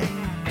 Hyundai.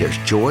 There's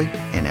joy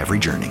in every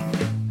journey.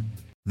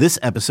 This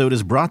episode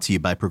is brought to you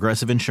by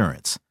Progressive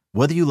Insurance.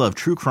 Whether you love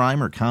true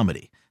crime or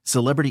comedy,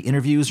 celebrity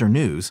interviews or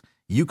news,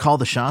 you call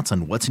the shots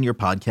on what's in your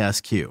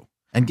podcast queue.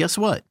 And guess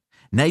what?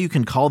 Now you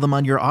can call them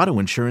on your auto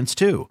insurance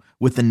too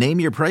with the Name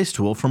Your Price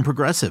tool from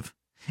Progressive.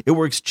 It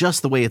works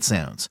just the way it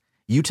sounds.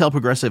 You tell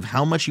Progressive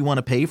how much you want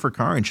to pay for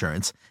car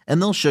insurance,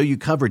 and they'll show you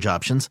coverage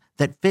options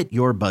that fit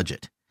your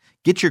budget.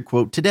 Get your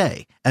quote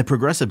today at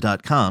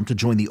Progressive.com to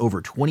join the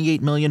over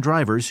 28 million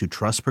drivers who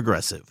trust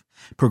Progressive.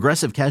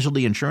 Progressive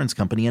Casualty Insurance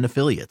Company and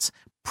Affiliates.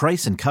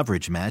 Price and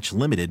coverage match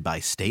limited by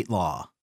state law.